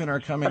wife and I are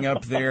coming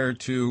up there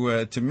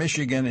to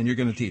Michigan, and you're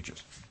going to teach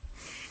us.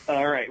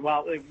 All right.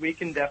 Well, we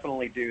can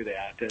definitely do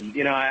that. And,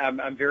 you know,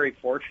 I'm very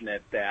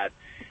fortunate that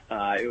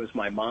it was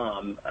my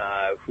mom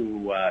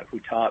who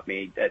taught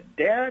me.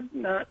 Dad,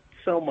 not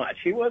so much.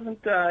 He wasn't.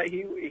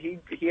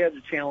 He had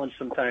a challenge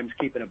sometimes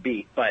keeping a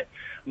beat, but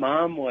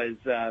Mom was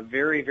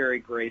very, very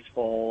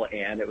graceful,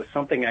 and it was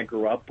something I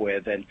grew up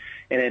with. And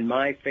in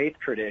my faith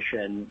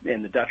tradition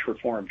in the Dutch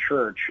Reformed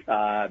Church,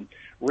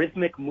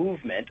 rhythmic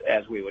movement,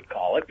 as we would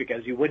call it,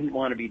 because you wouldn't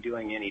want to be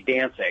doing any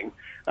dancing,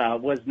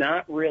 was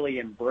not really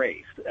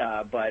embraced.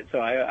 But so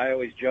I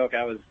always joke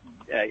I was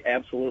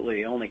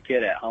absolutely the only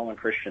kid at Holland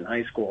Christian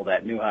High School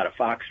that knew how to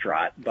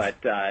foxtrot. But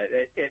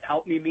it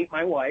helped me meet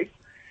my wife.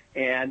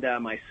 And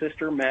my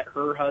sister met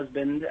her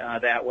husband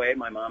that way.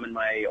 My mom and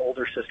my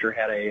older sister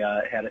had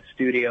a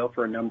studio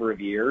for a number of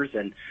years,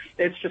 and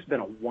it's just been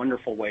a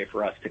wonderful way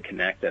for us to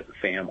connect as a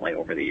family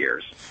over the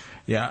years.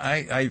 Yeah,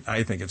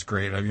 I think it's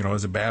great. You know,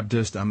 as a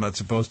Baptist, I'm not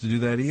supposed to do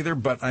that either,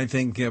 but I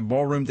think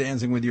ballroom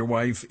dancing with your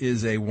wife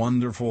is a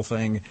wonderful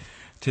thing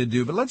to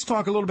do. But let's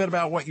talk a little bit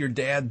about what your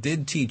dad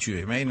did teach you.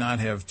 He may not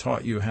have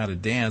taught you how to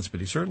dance, but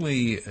he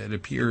certainly, it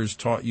appears,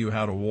 taught you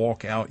how to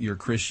walk out your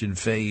Christian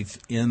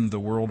faith in the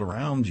world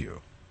around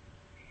you.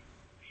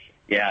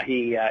 Yeah,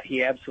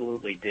 he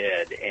absolutely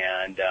did.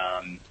 And,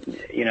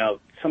 you know,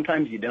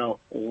 sometimes you don't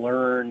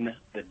learn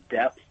the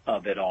depth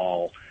of it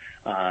all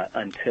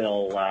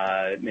until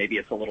maybe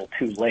it's a little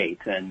too late.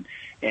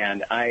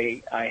 And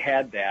I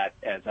had that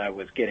as I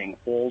was getting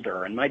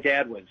older. And my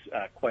dad was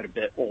quite a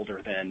bit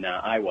older than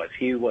I was.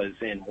 He was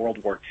in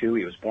World War II.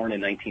 He was born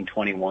in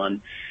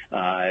 1921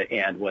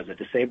 and was a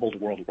disabled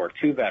World War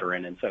II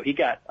veteran. And so he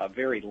got a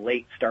very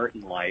late start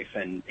in life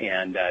and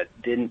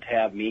didn't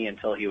have me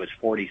until he was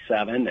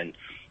 47, and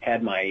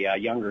had my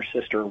younger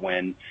sister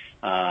when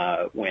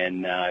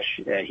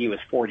he was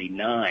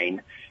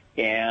 49.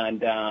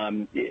 And,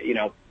 you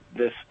know,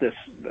 this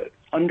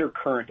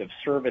undercurrent of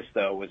service,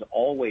 though, was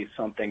always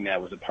something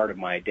that was a part of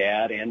my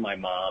dad and my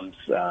mom's,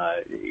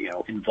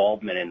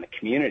 involvement in the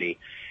community.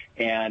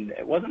 And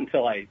it wasn't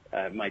until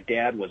my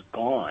dad was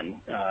gone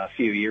a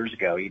few years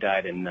ago, he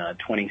died in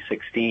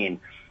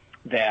 2016,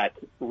 that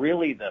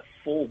really the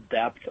full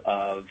depth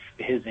of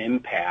his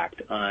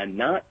impact on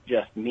not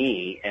just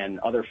me and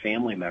other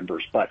family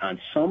members, but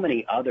on so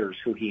many others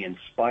who he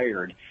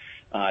inspired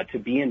to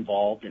be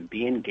involved and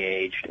be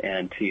engaged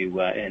and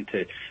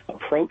to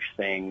approach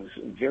things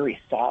very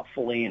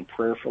thoughtfully and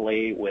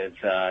prayerfully with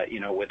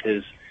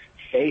his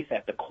faith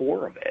at the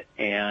core of it.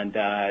 And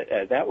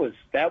that was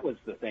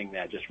the thing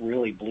that just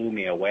really blew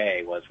me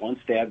away, was once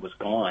Dad was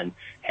gone,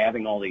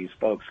 having all these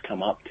folks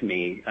come up to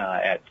me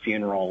at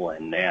funeral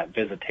and at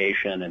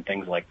visitation and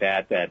things like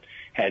that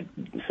had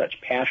such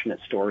passionate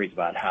stories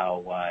about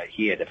how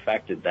he had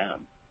affected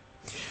them.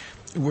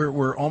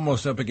 We're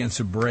almost up against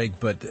a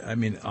break, but I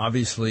mean,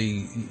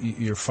 obviously,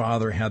 your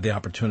father had the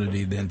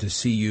opportunity then to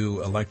see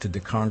you elected to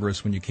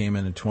Congress when you came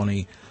in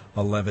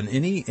 2011.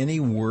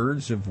 Any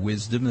words of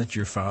wisdom that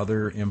your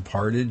father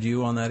imparted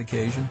you on that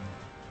occasion?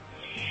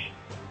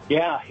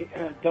 Yeah,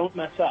 don't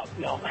mess up.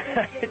 No,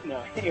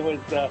 no. He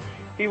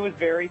was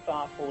very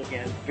thoughtful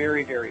again,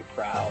 very, very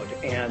proud,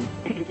 and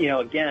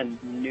again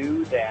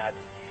knew that.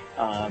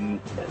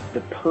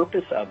 The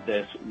purpose of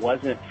this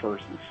wasn't for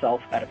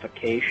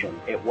self-edification.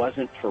 It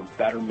wasn't for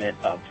betterment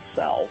of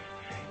self.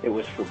 It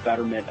was for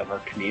betterment of our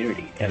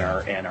community and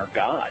our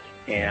God.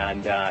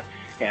 And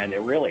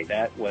it really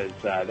that was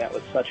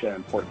such an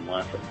important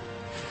lesson.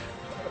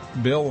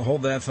 Bill,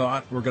 hold that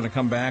thought. We're going to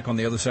come back on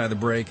the other side of the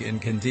break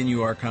and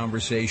continue our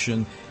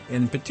conversation,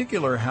 in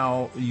particular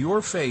how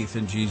your faith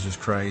in Jesus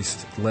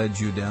Christ led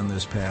you down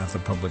this path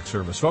of public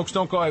service. Folks,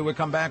 don't go away. We'll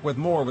come back with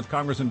more with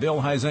Congressman Bill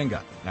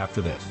Huizenga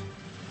after this.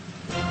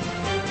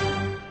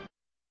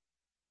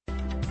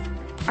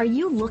 Are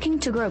you looking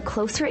to grow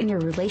closer in your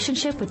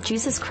relationship with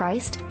Jesus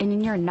Christ and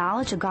in your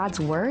knowledge of God's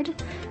Word?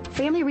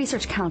 Family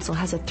Research Council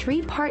has a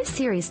 3-part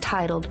series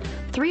titled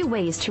 3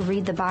 Ways to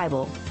Read the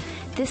Bible.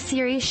 This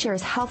series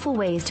shares helpful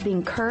ways to be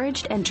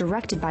encouraged and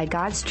directed by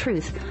God's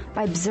truth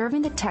by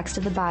observing the text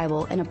of the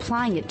Bible and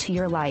applying it to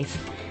your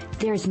life.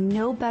 There is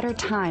no better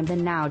time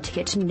than now to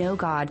get to know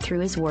God through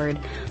His Word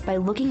by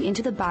looking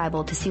into the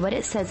Bible to see what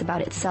it says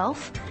about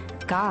itself,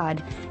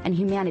 God, and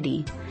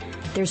humanity.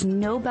 There's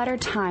no better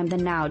time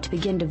than now to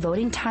begin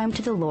devoting time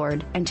to the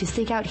Lord and to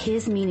seek out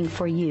His meaning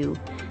for you.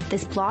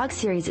 This blog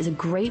series is a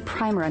great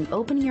primer on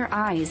opening your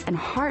eyes and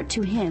heart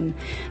to Him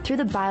through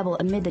the Bible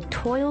amid the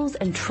toils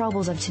and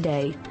troubles of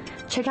today.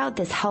 Check out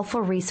this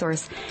helpful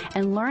resource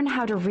and learn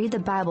how to read the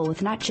Bible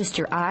with not just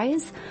your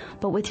eyes,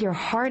 but with your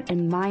heart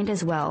and mind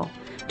as well.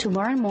 To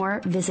learn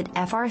more, visit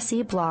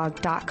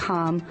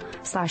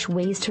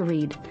frcblog.com/ways to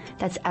read.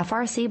 That's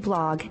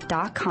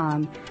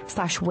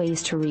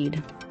frcblog.com/ways to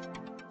read.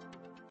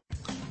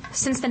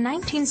 Since the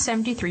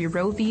 1973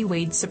 Roe v.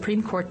 Wade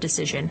Supreme Court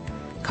decision,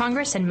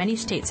 Congress and many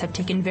states have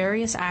taken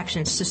various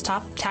actions to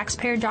stop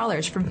taxpayer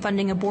dollars from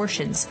funding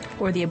abortions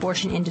or the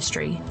abortion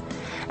industry.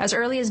 As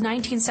early as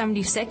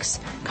 1976,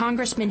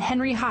 Congressman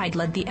Henry Hyde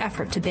led the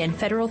effort to ban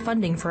federal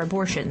funding for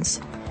abortions.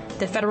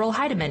 The Federal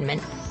Hyde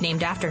Amendment,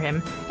 named after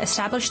him,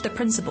 established the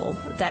principle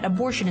that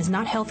abortion is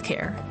not health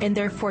care, and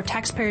therefore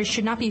taxpayers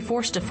should not be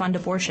forced to fund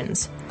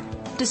abortions.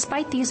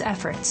 Despite these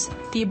efforts,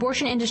 the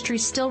abortion industry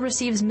still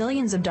receives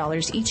millions of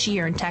dollars each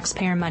year in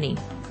taxpayer money.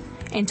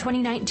 In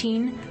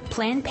 2019,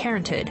 Planned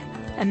Parenthood,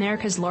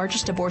 America's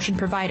largest abortion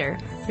provider,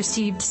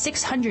 received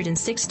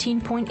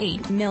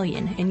 $616.8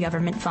 million in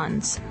government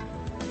funds.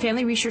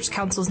 Family Research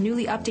Council's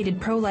newly updated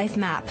pro-life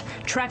map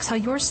tracks how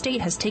your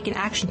state has taken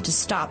action to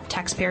stop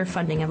taxpayer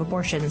funding of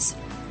abortions.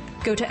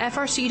 Go to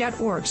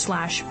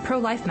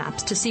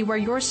frc.org/pro-life-maps to see where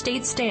your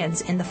state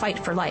stands in the fight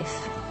for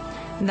life.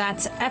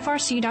 That's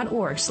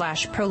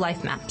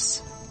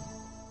frc.org/pro-life-maps.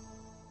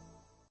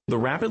 The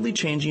rapidly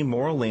changing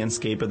moral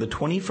landscape of the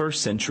 21st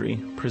century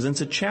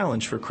presents a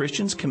challenge for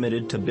Christians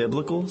committed to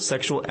biblical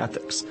sexual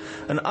ethics.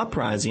 An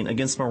uprising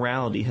against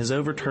morality has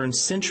overturned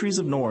centuries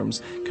of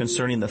norms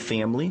concerning the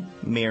family,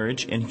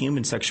 marriage, and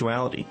human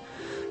sexuality.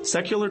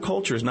 Secular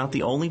culture is not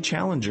the only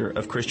challenger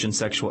of Christian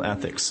sexual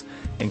ethics.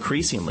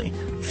 Increasingly,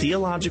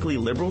 theologically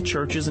liberal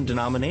churches and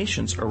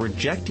denominations are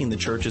rejecting the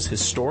church's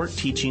historic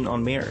teaching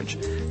on marriage.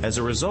 As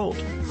a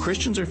result,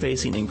 Christians are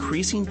facing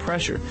increasing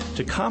pressure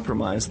to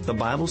compromise the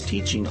Bible's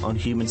teaching on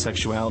human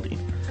sexuality.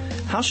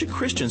 How should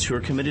Christians who are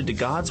committed to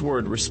God's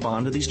Word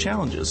respond to these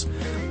challenges?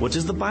 What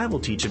does the Bible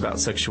teach about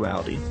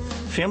sexuality?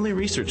 Family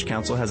Research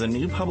Council has a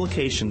new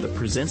publication that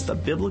presents the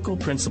biblical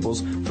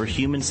principles for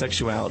human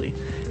sexuality.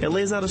 It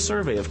lays out a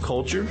survey of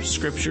culture,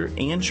 scripture,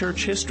 and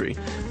church history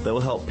that will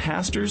help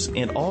pastors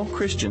and all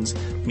Christians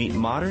meet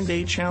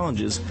modern-day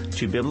challenges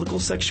to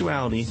biblical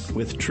sexuality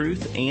with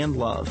truth and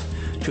love.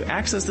 To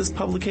access this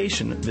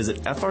publication,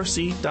 visit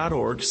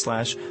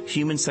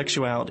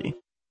frc.org/humansexuality.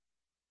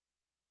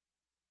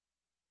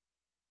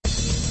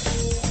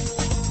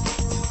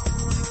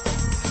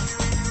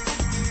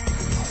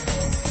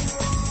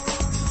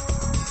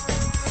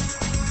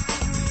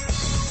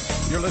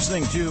 You're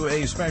listening to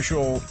a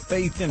special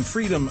Faith and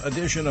Freedom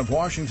edition of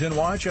Washington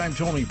Watch. I'm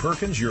Tony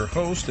Perkins, your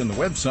host, and the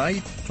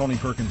website,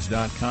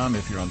 TonyPerkins.com.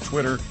 If you're on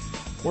Twitter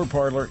or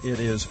Parler,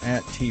 it is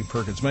at T.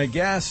 Perkins. My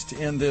guest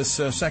in this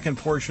second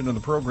portion of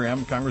the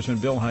program, Congressman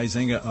Bill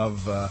Huizenga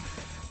of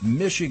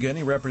Michigan.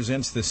 He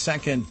represents the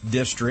 2nd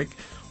District.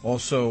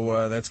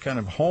 Also, that's kind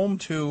of home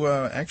to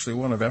actually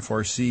one of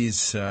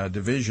FRC's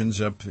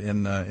divisions up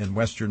in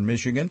western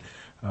Michigan.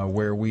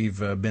 Where we've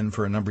been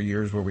for a number of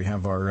years, where we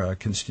have our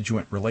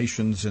constituent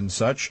relations and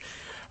such.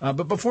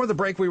 But before the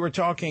break, we were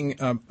talking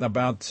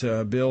about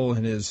Bill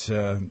and his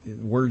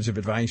words of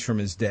advice from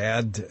his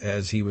dad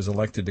as he was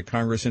elected to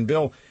Congress. And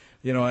Bill,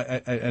 you know,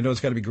 I know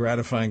it's got to be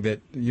gratifying that,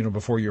 you know,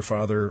 before your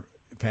father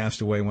passed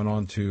away, went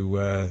on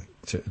to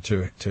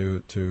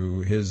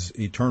his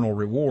eternal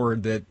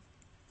reward, that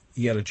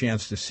he had a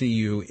chance to see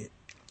you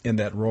in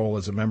that role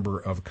as a member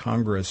of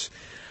Congress.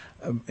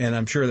 And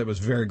I'm sure that was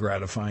very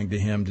gratifying to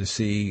him to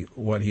see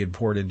what he had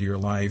poured into your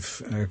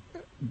life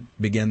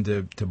begin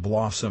to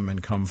blossom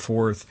and come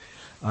forth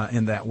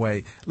in that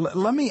way.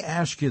 Let me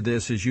ask you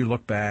this as you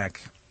look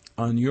back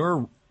on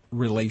your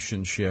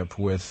relationship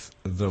with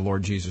the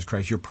Lord Jesus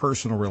Christ, your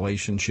personal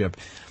relationship.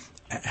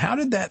 How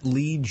did that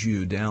lead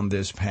you down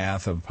this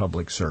path of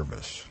public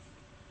service?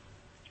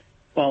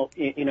 Well,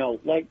 you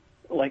know, like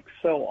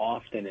so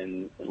often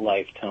in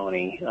life,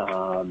 Tony,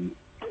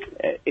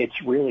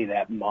 it's really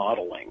that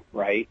modeling,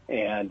 right?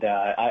 And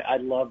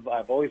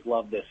I've always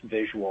loved this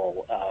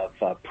visual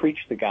of preach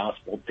the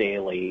gospel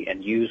daily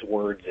and use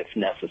words if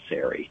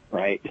necessary,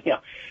 right? You know,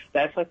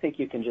 that's, I think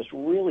you can just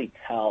really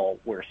tell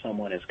where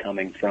someone is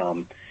coming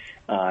from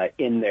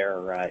in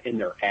their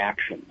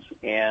actions.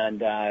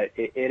 And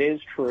it is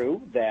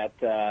true that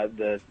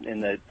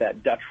that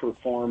Dutch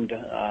Reformed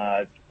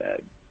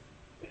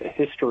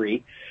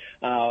history.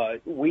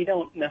 We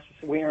aren't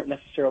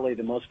necessarily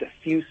the most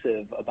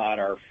effusive about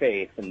our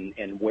faith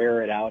and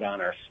wear it out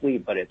on our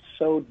sleeve, but it's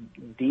so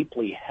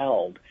deeply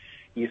held.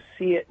 You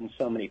see it in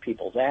so many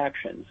people's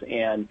actions.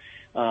 And,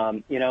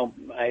 you know,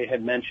 I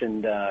had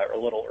mentioned a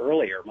little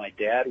earlier, my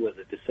dad was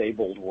a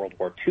disabled World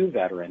War II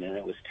veteran, and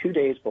it was 2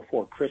 days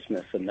before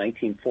Christmas in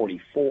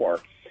 1944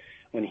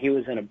 when he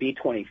was in a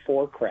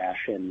B-24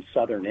 crash in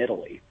southern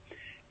Italy.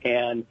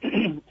 And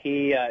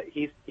he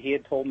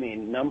had told me a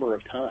number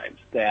of times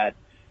that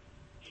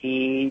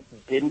he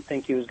didn't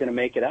think he was going to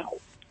make it out,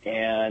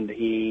 and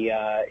he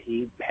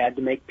had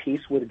to make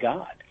peace with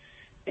God.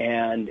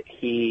 And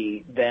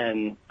he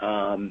then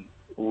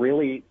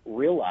really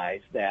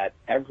realized that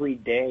every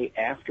day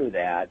after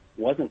that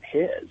wasn't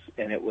his,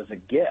 and it was a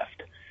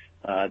gift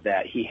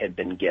that he had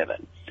been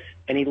given.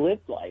 And he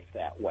lived life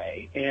that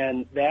way,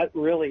 and that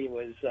really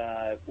was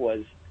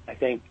I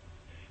think,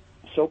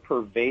 so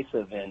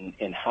pervasive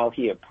in how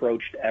he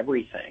approached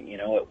everything. You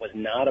know, it was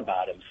not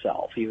about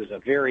himself. He was a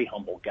very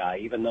humble guy,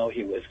 even though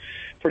he was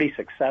pretty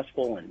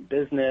successful in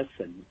business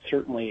and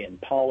certainly in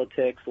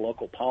politics,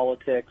 local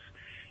politics.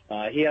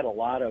 He had a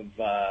lot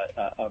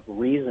of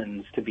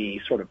reasons to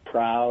be sort of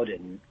proud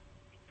and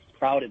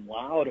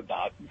loud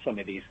about some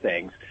of these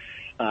things.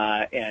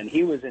 And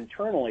he was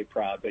internally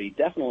proud, but he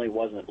definitely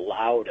wasn't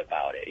loud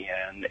about it.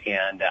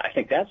 And I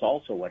think that's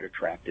also what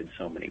attracted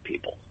so many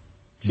people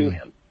to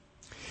him.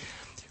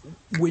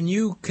 When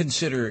you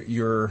consider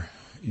your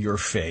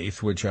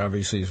faith, which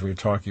obviously, as we're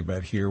talking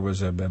about here,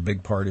 was a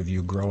big part of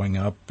you growing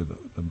up,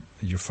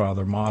 your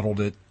father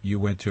modeled it, you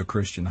went to a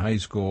Christian high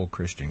school,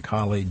 Christian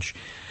college.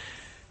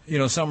 You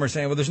know, some are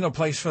saying, well, there's no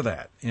place for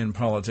that in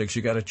politics.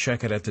 You got to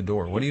check it at the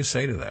door. What do you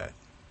say to that?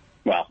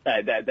 Well,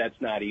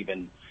 that's not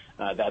even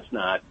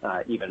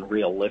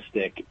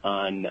realistic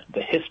on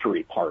the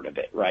history part of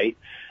it, right?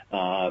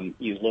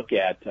 You look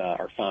at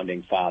our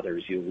founding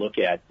fathers. You look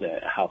at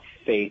how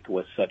faith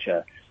was such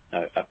a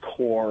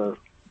core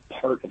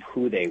part of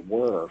who they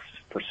were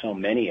for so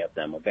many of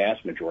them, a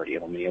vast majority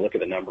of them. You look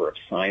at the number of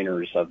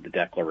signers of the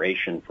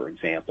Declaration, for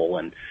example,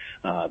 and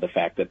the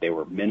fact that they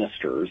were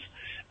ministers.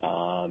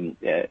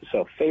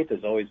 So faith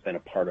has always been a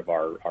part of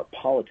our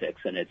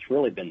politics, and it's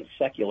really been the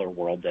secular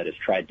world that has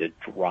tried to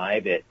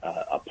drive it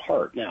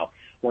apart. Now,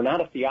 we're not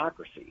a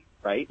theocracy,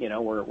 right? You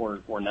know,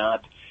 we're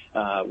not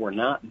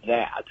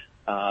that.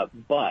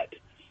 But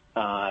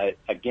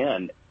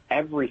again,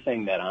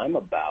 everything that I'm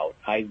about,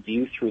 I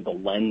view through the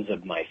lens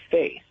of my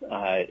faith.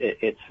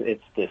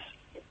 It's this,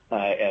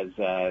 as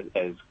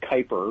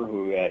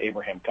Kuyper,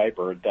 Abraham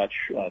Kuyper, a Dutch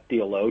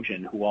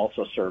theologian who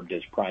also served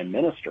as prime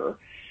minister,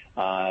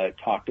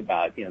 talked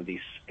about, you know,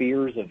 these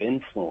spheres of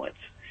influence,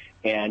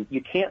 and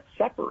you can't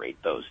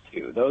separate those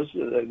two. Those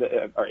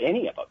or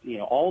any of them. You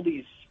know, all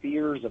these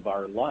spheres of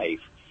our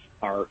life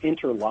are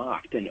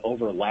interlocked and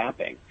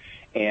overlapping.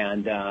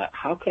 And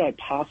how could I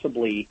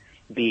possibly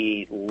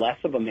be less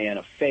of a man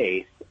of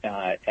faith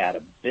at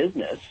a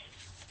business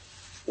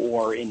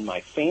or in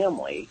my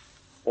family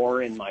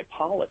or in my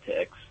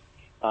politics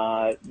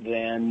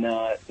than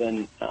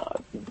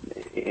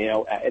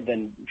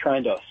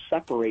trying to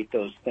separate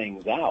those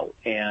things out?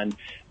 And,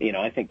 you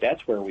know, I think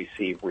that's where we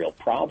see real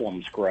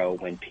problems grow,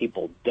 when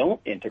people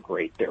don't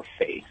integrate their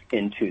faith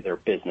into their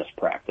business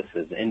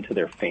practices, into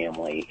their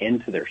family,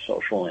 into their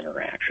social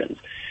interactions.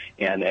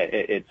 And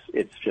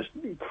it's just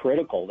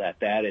critical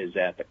that is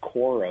at the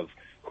core of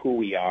who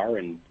we are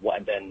and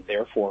then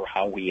therefore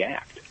how we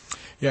act.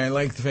 Yeah, I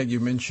like the fact you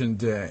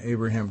mentioned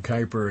Abraham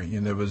Kuyper,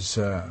 and there was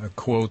a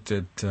quote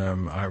that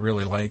I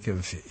really like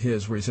of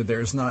his, where he said, "There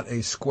is not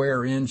a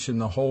square inch in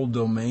the whole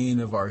domain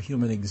of our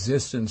human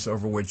existence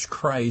over which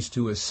Christ,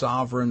 who is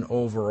sovereign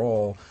over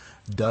all,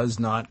 does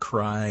not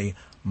cry,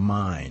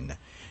 mine."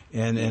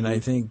 And I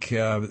think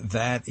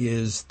that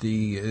is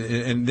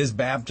and this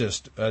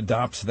Baptist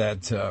adopts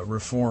that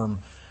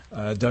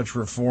Dutch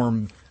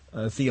Reform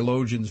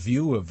theologian's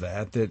view of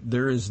that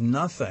there is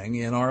nothing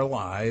in our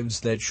lives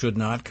that should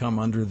not come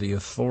under the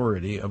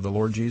authority of the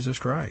Lord Jesus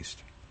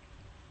Christ.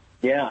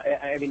 Yeah,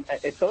 I mean,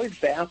 it's always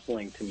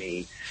baffling to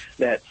me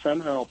that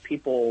somehow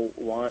people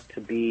want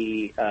to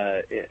be,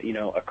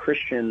 a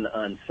Christian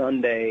on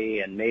Sunday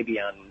and maybe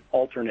on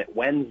alternate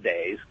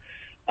Wednesdays,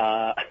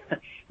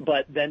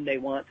 but then they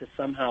want to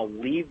somehow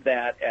leave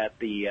that at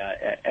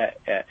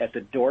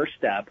the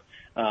doorstep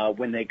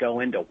when they go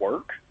into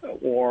work,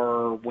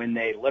 or when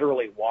they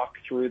literally walk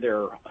through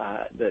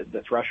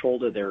the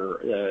threshold of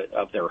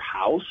their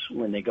house,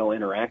 when they go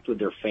interact with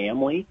their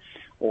family,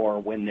 or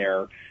when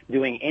they're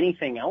doing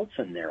anything else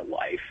in their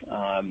life.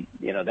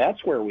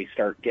 That's where we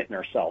start getting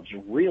ourselves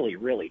really,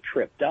 really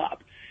tripped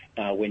up.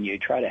 When you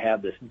try to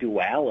have this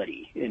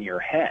duality in your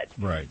head,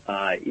 right?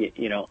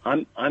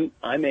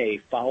 I'm a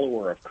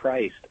follower of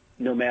Christ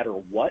no matter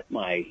what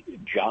my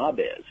job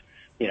is.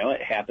 You know,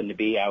 it happened to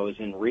be I was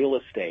in real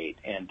estate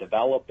and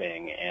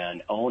developing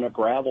and own a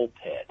gravel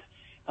pit,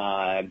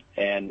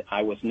 and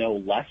I was no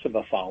less of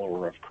a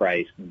follower of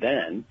Christ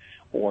then,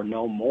 or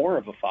no more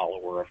of a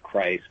follower of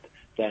Christ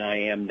than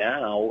I am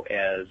now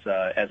as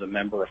a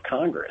member of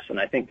Congress. And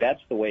I think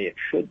that's the way it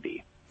should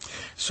be.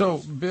 So,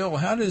 Bill,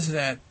 how does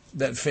that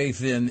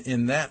faith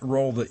in that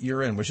role that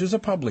you're in, which is a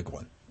public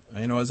one?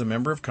 You know, as a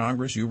member of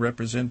Congress, you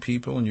represent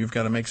people, and you've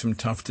got to make some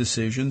tough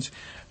decisions.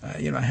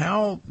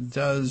 How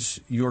does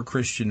your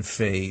Christian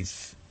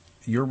faith,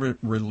 your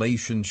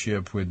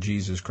relationship with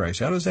Jesus Christ,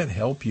 how does that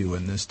help you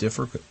in this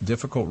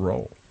difficult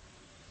role?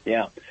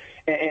 Yeah,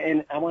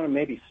 and I want to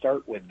maybe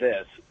start with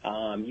this.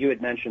 You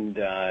had mentioned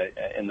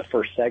in the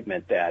first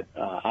segment that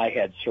I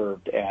had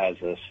served as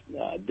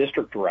a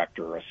district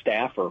director, a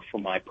staffer for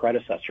my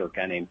predecessor, a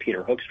guy named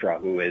Peter Hoekstra,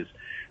 who is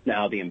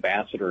now the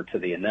ambassador to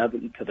the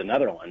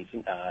Netherlands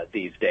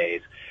these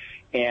days.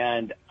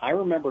 And I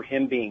remember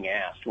him being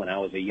asked when I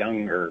was a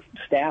younger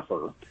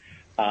staffer,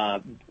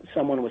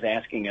 someone was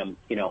asking him,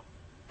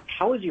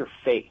 how is your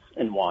faith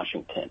in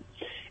Washington?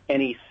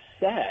 And he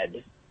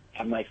said,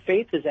 my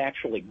faith has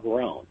actually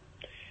grown.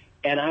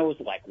 And I was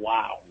like,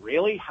 wow,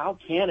 really? How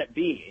can it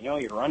be?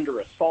 You're under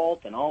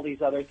assault and all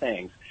these other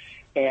things.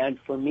 And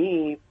for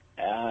me,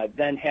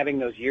 then having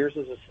those years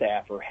as a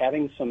staffer,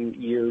 having some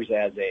years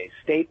as a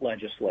state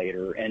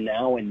legislator, and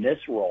now in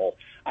this role,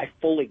 I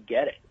fully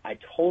get it. I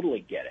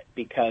totally get it,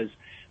 because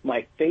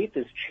my faith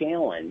is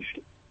challenged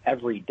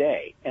every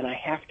day, and I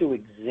have to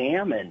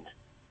examine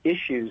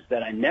issues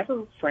that I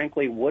never,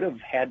 frankly, would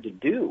have had to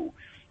do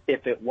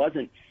if it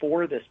wasn't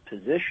for this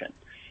position.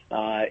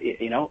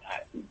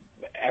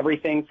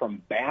 Everything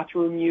from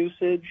bathroom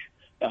usage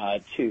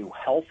to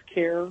health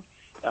care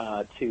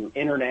to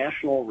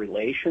international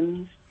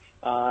relations.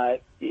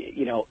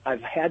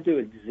 I've had to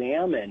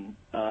examine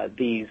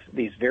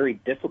these very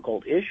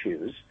difficult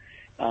issues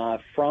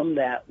from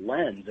that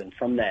lens and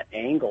from that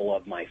angle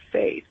of my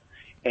faith,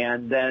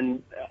 and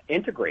then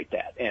integrate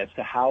that as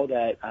to how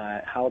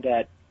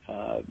that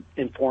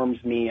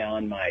informs me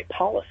on my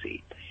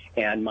policy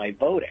and my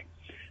voting.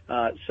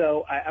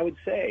 So I would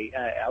say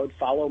I would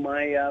follow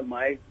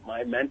my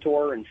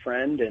mentor and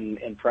friend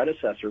and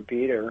predecessor,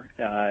 Peter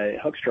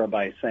Hoekstra,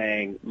 by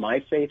saying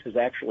my faith has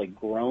actually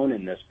grown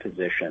in this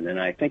position, and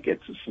I think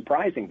it's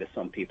surprising to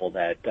some people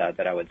that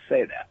I would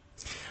say that.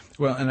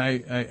 Well, and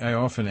I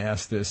often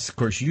ask this. Of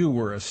course, you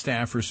were a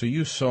staffer, so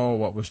you saw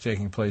what was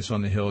taking place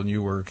on the Hill, and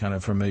you were kind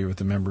of familiar with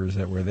the members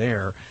that were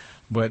there.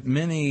 But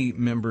many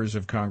members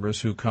of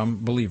Congress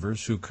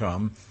believers who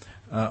come,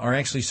 are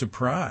actually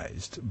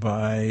surprised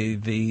by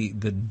the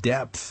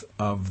depth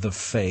of the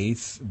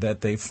faith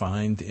that they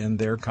find in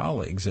their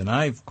colleagues. And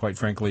I've, quite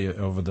frankly,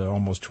 over the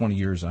almost 20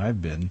 years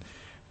I've been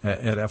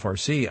at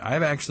FRC,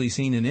 I've actually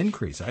seen an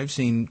increase. I've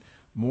seen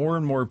more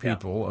and more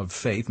people of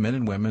faith, men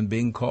and women,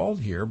 being called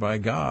here by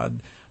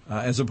God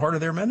as a part of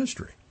their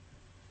ministry.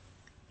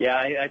 Yeah,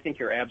 I think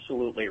you're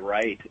absolutely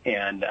right.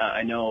 And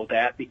I know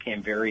that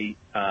became very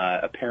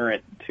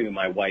apparent to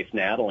my wife,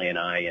 Natalie, and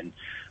I in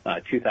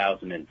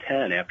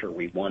 2010, after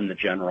we won the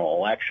general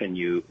election.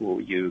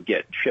 You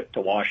get shipped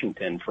to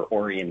Washington for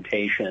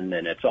orientation,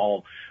 and it's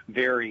all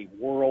very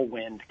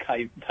whirlwind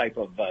type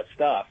of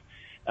stuff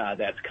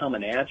that's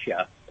coming at you.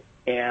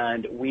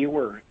 And we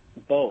were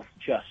both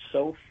just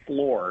so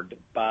floored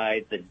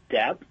by the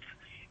depth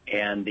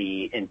and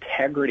the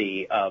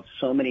integrity of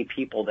so many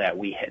people that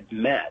we had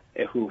met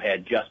who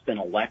had just been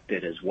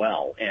elected as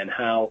well, and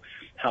how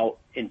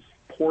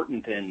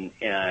important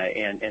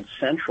and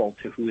central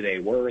to who they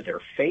were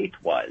their faith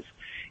was.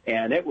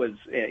 And it was,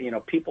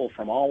 people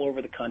from all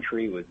over the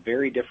country with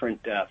very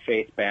different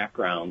faith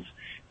backgrounds,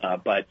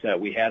 but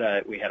we had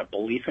a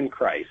belief in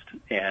Christ,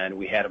 and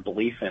we had a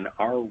belief in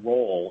our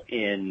role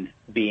in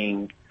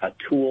being a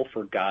tool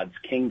for God's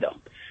kingdom.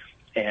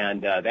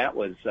 And that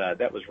was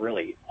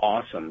really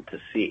awesome to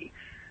see.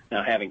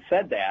 Now, having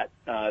said that,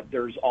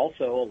 there's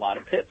also a lot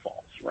of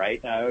pitfalls,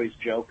 right? I always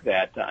joke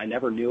that I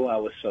never knew I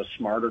was so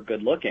smart or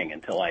good looking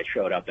until I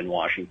showed up in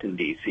Washington,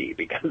 D.C.,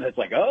 because it's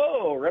like,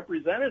 oh,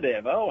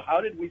 representative, oh,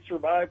 how did we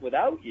survive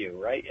without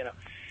you, right?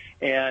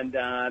 And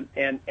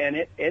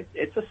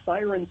it's a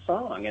siren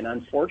song, and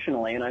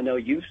unfortunately, and I know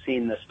you've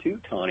seen this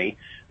too, Tony,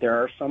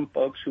 there are some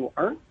folks who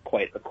aren't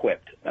quite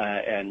equipped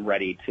and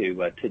ready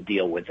to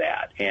deal with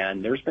that.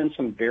 And there's been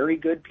some very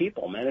good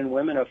people, men and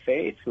women of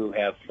faith, who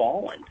have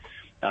fallen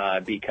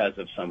because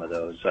of some of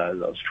those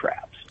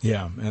traps.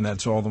 Yeah, and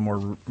that's all the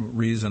more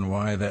reason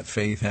why that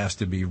faith has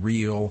to be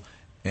real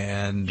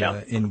and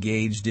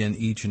engaged in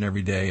each and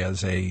every day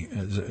as the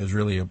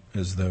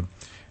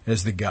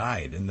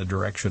guide in the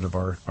direction of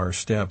our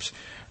steps.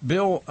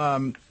 Bill,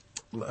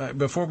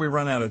 before we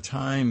run out of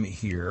time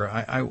here,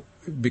 I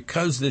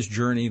because this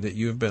journey that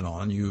you've been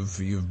on,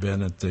 you've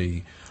been at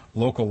the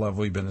local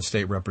level, you've been a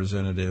state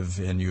representative,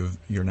 and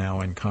you're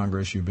now in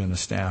Congress, you've been a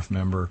staff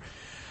member.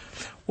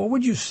 What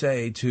would you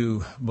say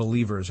to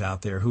believers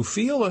out there who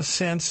feel a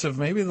sense of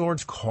maybe the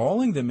Lord's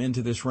calling them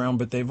into this realm,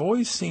 but they've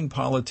always seen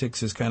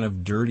politics as kind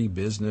of dirty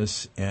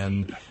business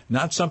and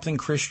not something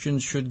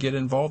Christians should get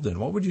involved in?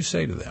 What would you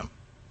say to them?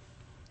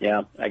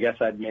 Yeah, I guess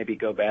I'd maybe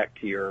go back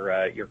to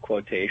your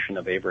quotation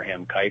of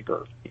Abraham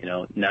Kuyper.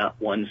 Not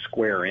one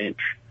square inch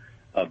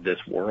of this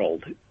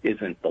world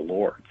isn't the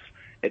Lord's.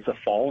 It's a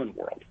fallen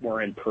world.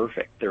 We're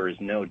imperfect. There is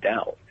no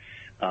doubt.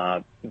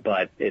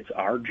 But it's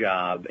our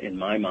job, in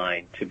my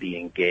mind, to be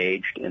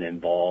engaged and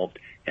involved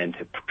and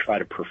to try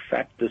to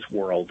perfect this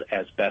world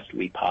as best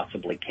we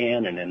possibly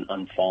can in an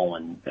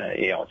unfallen.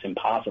 It's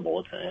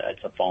impossible.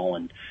 It's a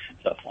fallen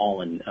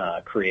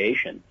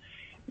creation.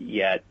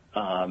 Yet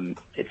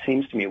it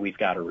seems to me we've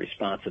got a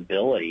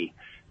responsibility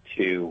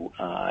to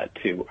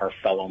our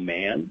fellow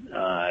man,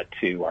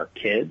 to our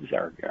kids,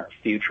 our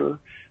future,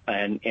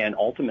 and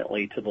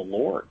ultimately to the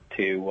Lord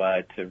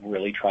to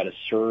really try to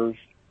serve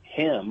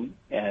Him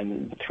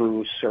and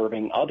through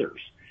serving others.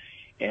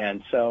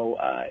 And so,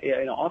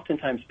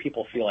 oftentimes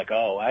people feel like,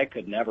 oh, I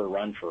could never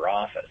run for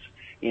office.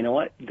 You know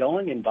what?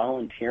 Going and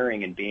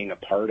volunteering and being a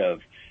part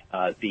of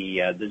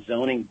the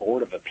zoning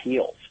board of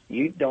appeals,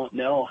 you don't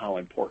know how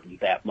important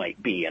that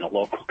might be in a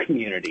local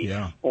community.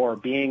 Yeah. Or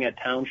being a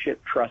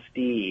township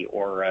trustee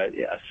or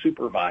a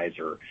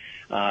supervisor.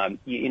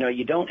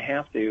 You don't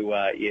have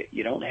to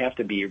you don't have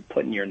to be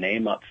putting your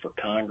name up for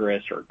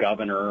Congress or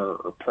governor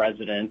or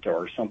president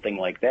or something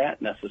like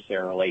that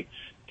necessarily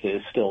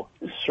to still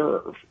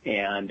serve.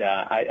 And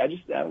I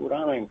would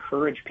want to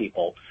encourage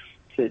people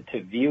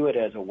to view it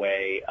as a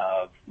way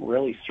of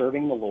really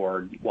serving the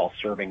Lord while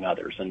serving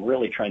others and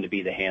really trying to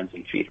be the hands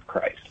and feet of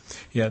Christ.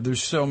 Yeah,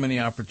 there's so many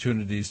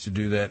opportunities to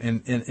do that.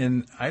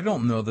 And I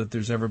don't know that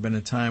there's ever been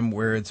a time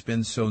where it's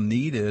been so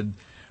needed,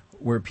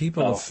 where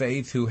people of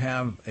faith who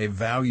have a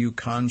value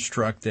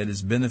construct that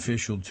is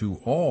beneficial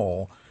to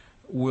all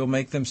will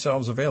make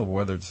themselves available,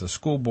 whether it's the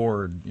school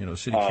board,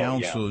 city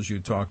council, as you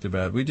talked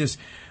about.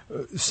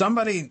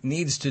 Somebody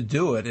needs to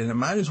do it, and it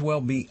might as well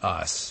be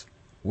us.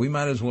 We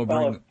might as well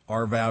bring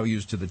our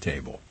values to the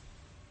table.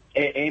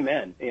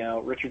 Amen.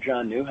 Richard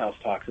John Newhouse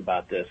talks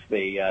about this,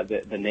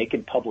 the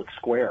naked public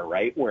square,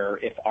 right? Where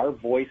if our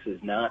voice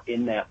is not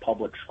in that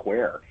public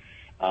square,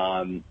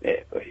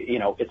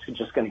 it's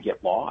just going to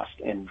get lost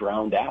and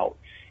drowned out.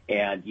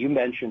 And you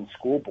mentioned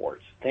school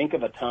boards. Think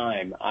of a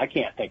time, I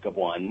can't think of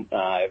one,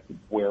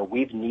 where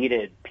we've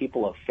needed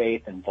people of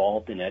faith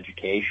involved in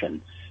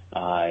education.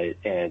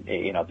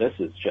 This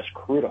is just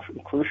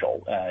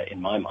crucial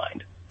in my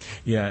mind.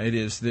 Yeah, it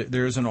is.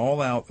 There's an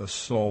all-out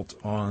assault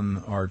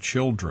on our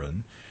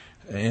children,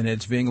 and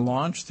it's being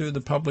launched through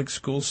the public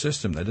school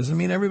system. That doesn't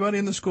mean everybody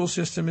in the school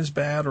system is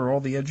bad or all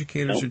the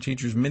educators or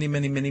teachers, many,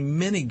 many, many,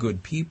 many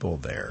good people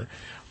there.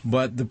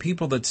 But the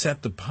people that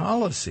set the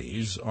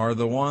policies are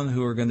the one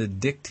who are going to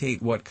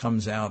dictate what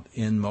comes out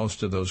in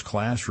most of those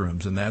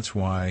classrooms, and that's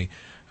why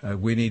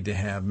we need to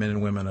have men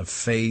and women of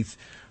faith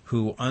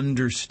who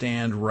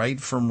understand right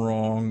from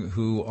wrong,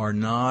 who are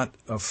not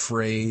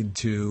afraid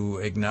to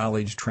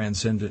acknowledge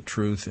transcendent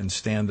truth and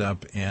stand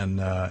up and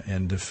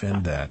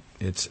defend that.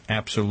 It's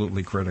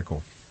absolutely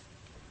critical.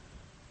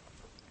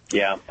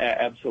 Yeah,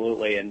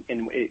 absolutely.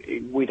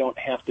 And we don't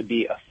have to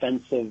be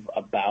offensive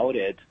about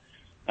it.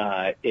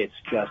 It's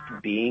just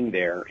being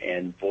there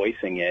and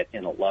voicing it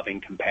in a loving,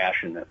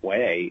 compassionate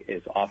way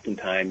is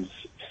oftentimes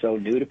so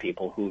new to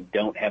people who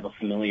don't have a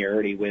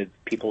familiarity with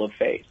people of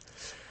faith.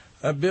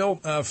 Bill,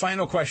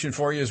 final question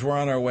for you as we're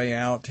on our way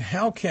out.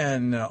 How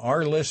can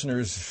our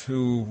listeners,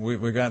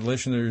 we've got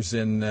listeners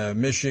in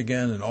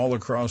Michigan and all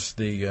across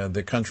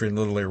the country and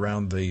literally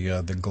around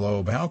the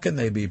globe, how can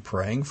they be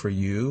praying for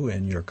you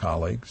and your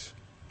colleagues?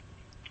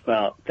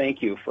 Well,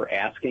 thank you for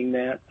asking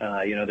that.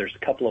 There's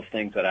a couple of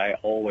things that I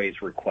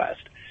always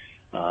request.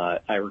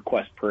 I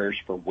request prayers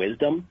for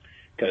wisdom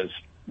because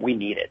we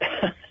need it.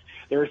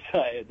 There's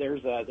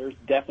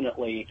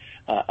definitely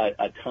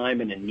a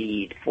time and a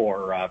need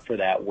for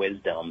that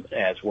wisdom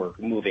as we're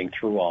moving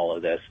through all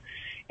of this.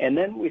 And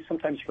then we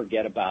sometimes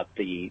forget about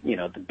the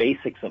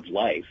basics of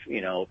life,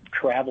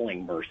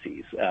 traveling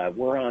mercies.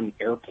 We're on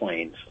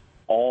airplanes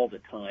all the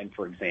time,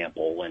 for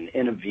example, and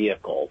in a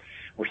vehicle.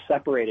 We're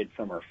separated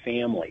from our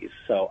families.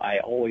 So I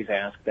always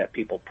ask that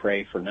people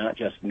pray for not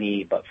just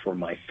me, but for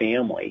my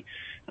family,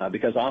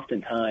 because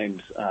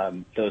oftentimes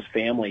those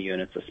family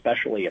units,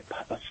 especially a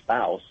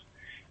spouse,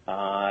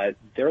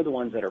 they're the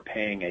ones that are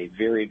paying a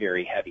very,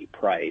 very heavy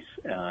price.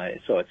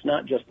 So it's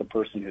not just the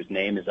person whose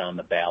name is on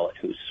the ballot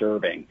who's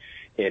serving.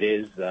 It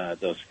is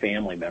those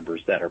family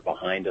members that are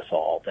behind us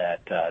all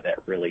that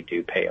really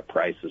do pay a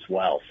price as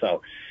well.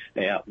 So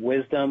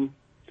wisdom,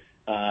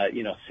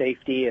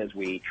 safety as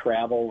we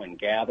travel and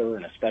gather,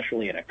 and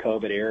especially in a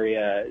COVID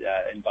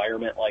area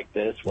environment like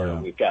this where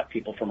we've got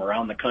people from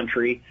around the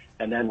country,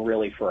 and then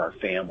really for our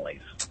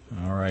families.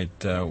 All right.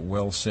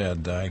 Well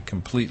said. I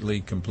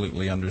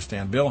completely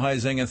understand. Bill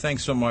Huizenga,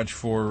 thanks so much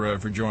for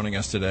joining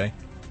us today.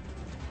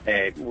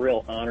 A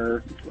real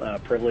honor,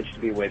 privilege to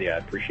be with you. I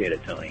appreciate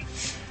it, Tony.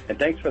 And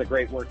thanks for the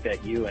great work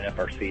that you and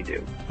FRC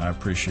do. I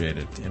appreciate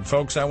it. And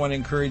folks, I want to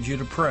encourage you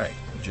to pray,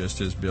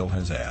 just as Bill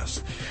has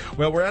asked.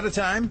 Well, we're out of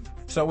time,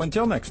 so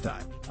until next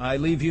time, I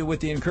leave you with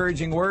the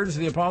encouraging words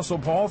of the Apostle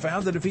Paul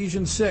found in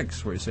Ephesians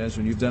 6, where he says,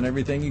 when you've done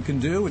everything you can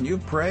do, and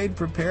you've prayed,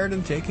 prepared,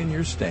 and taken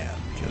your stand,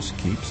 just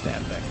keep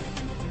standing.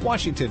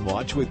 Washington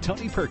Watch with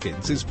Tony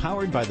Perkins is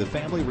powered by the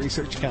Family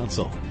Research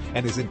Council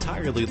and is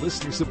entirely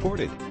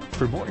listener-supported.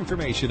 For more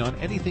information on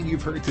anything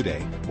you've heard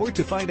today, or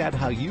to find out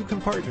how you can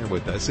partner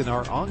with us in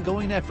our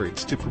ongoing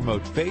efforts to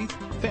promote faith,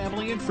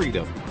 family, and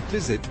freedom,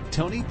 visit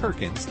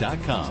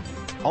TonyPerkins.com.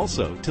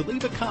 Also, to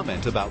leave a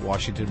comment about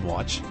Washington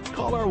Watch,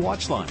 call our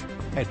watch line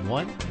at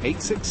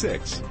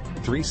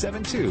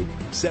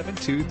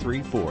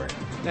 1-866-372-7234.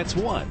 That's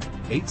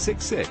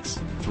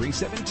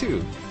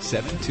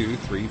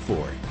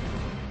 1-866-372-7234.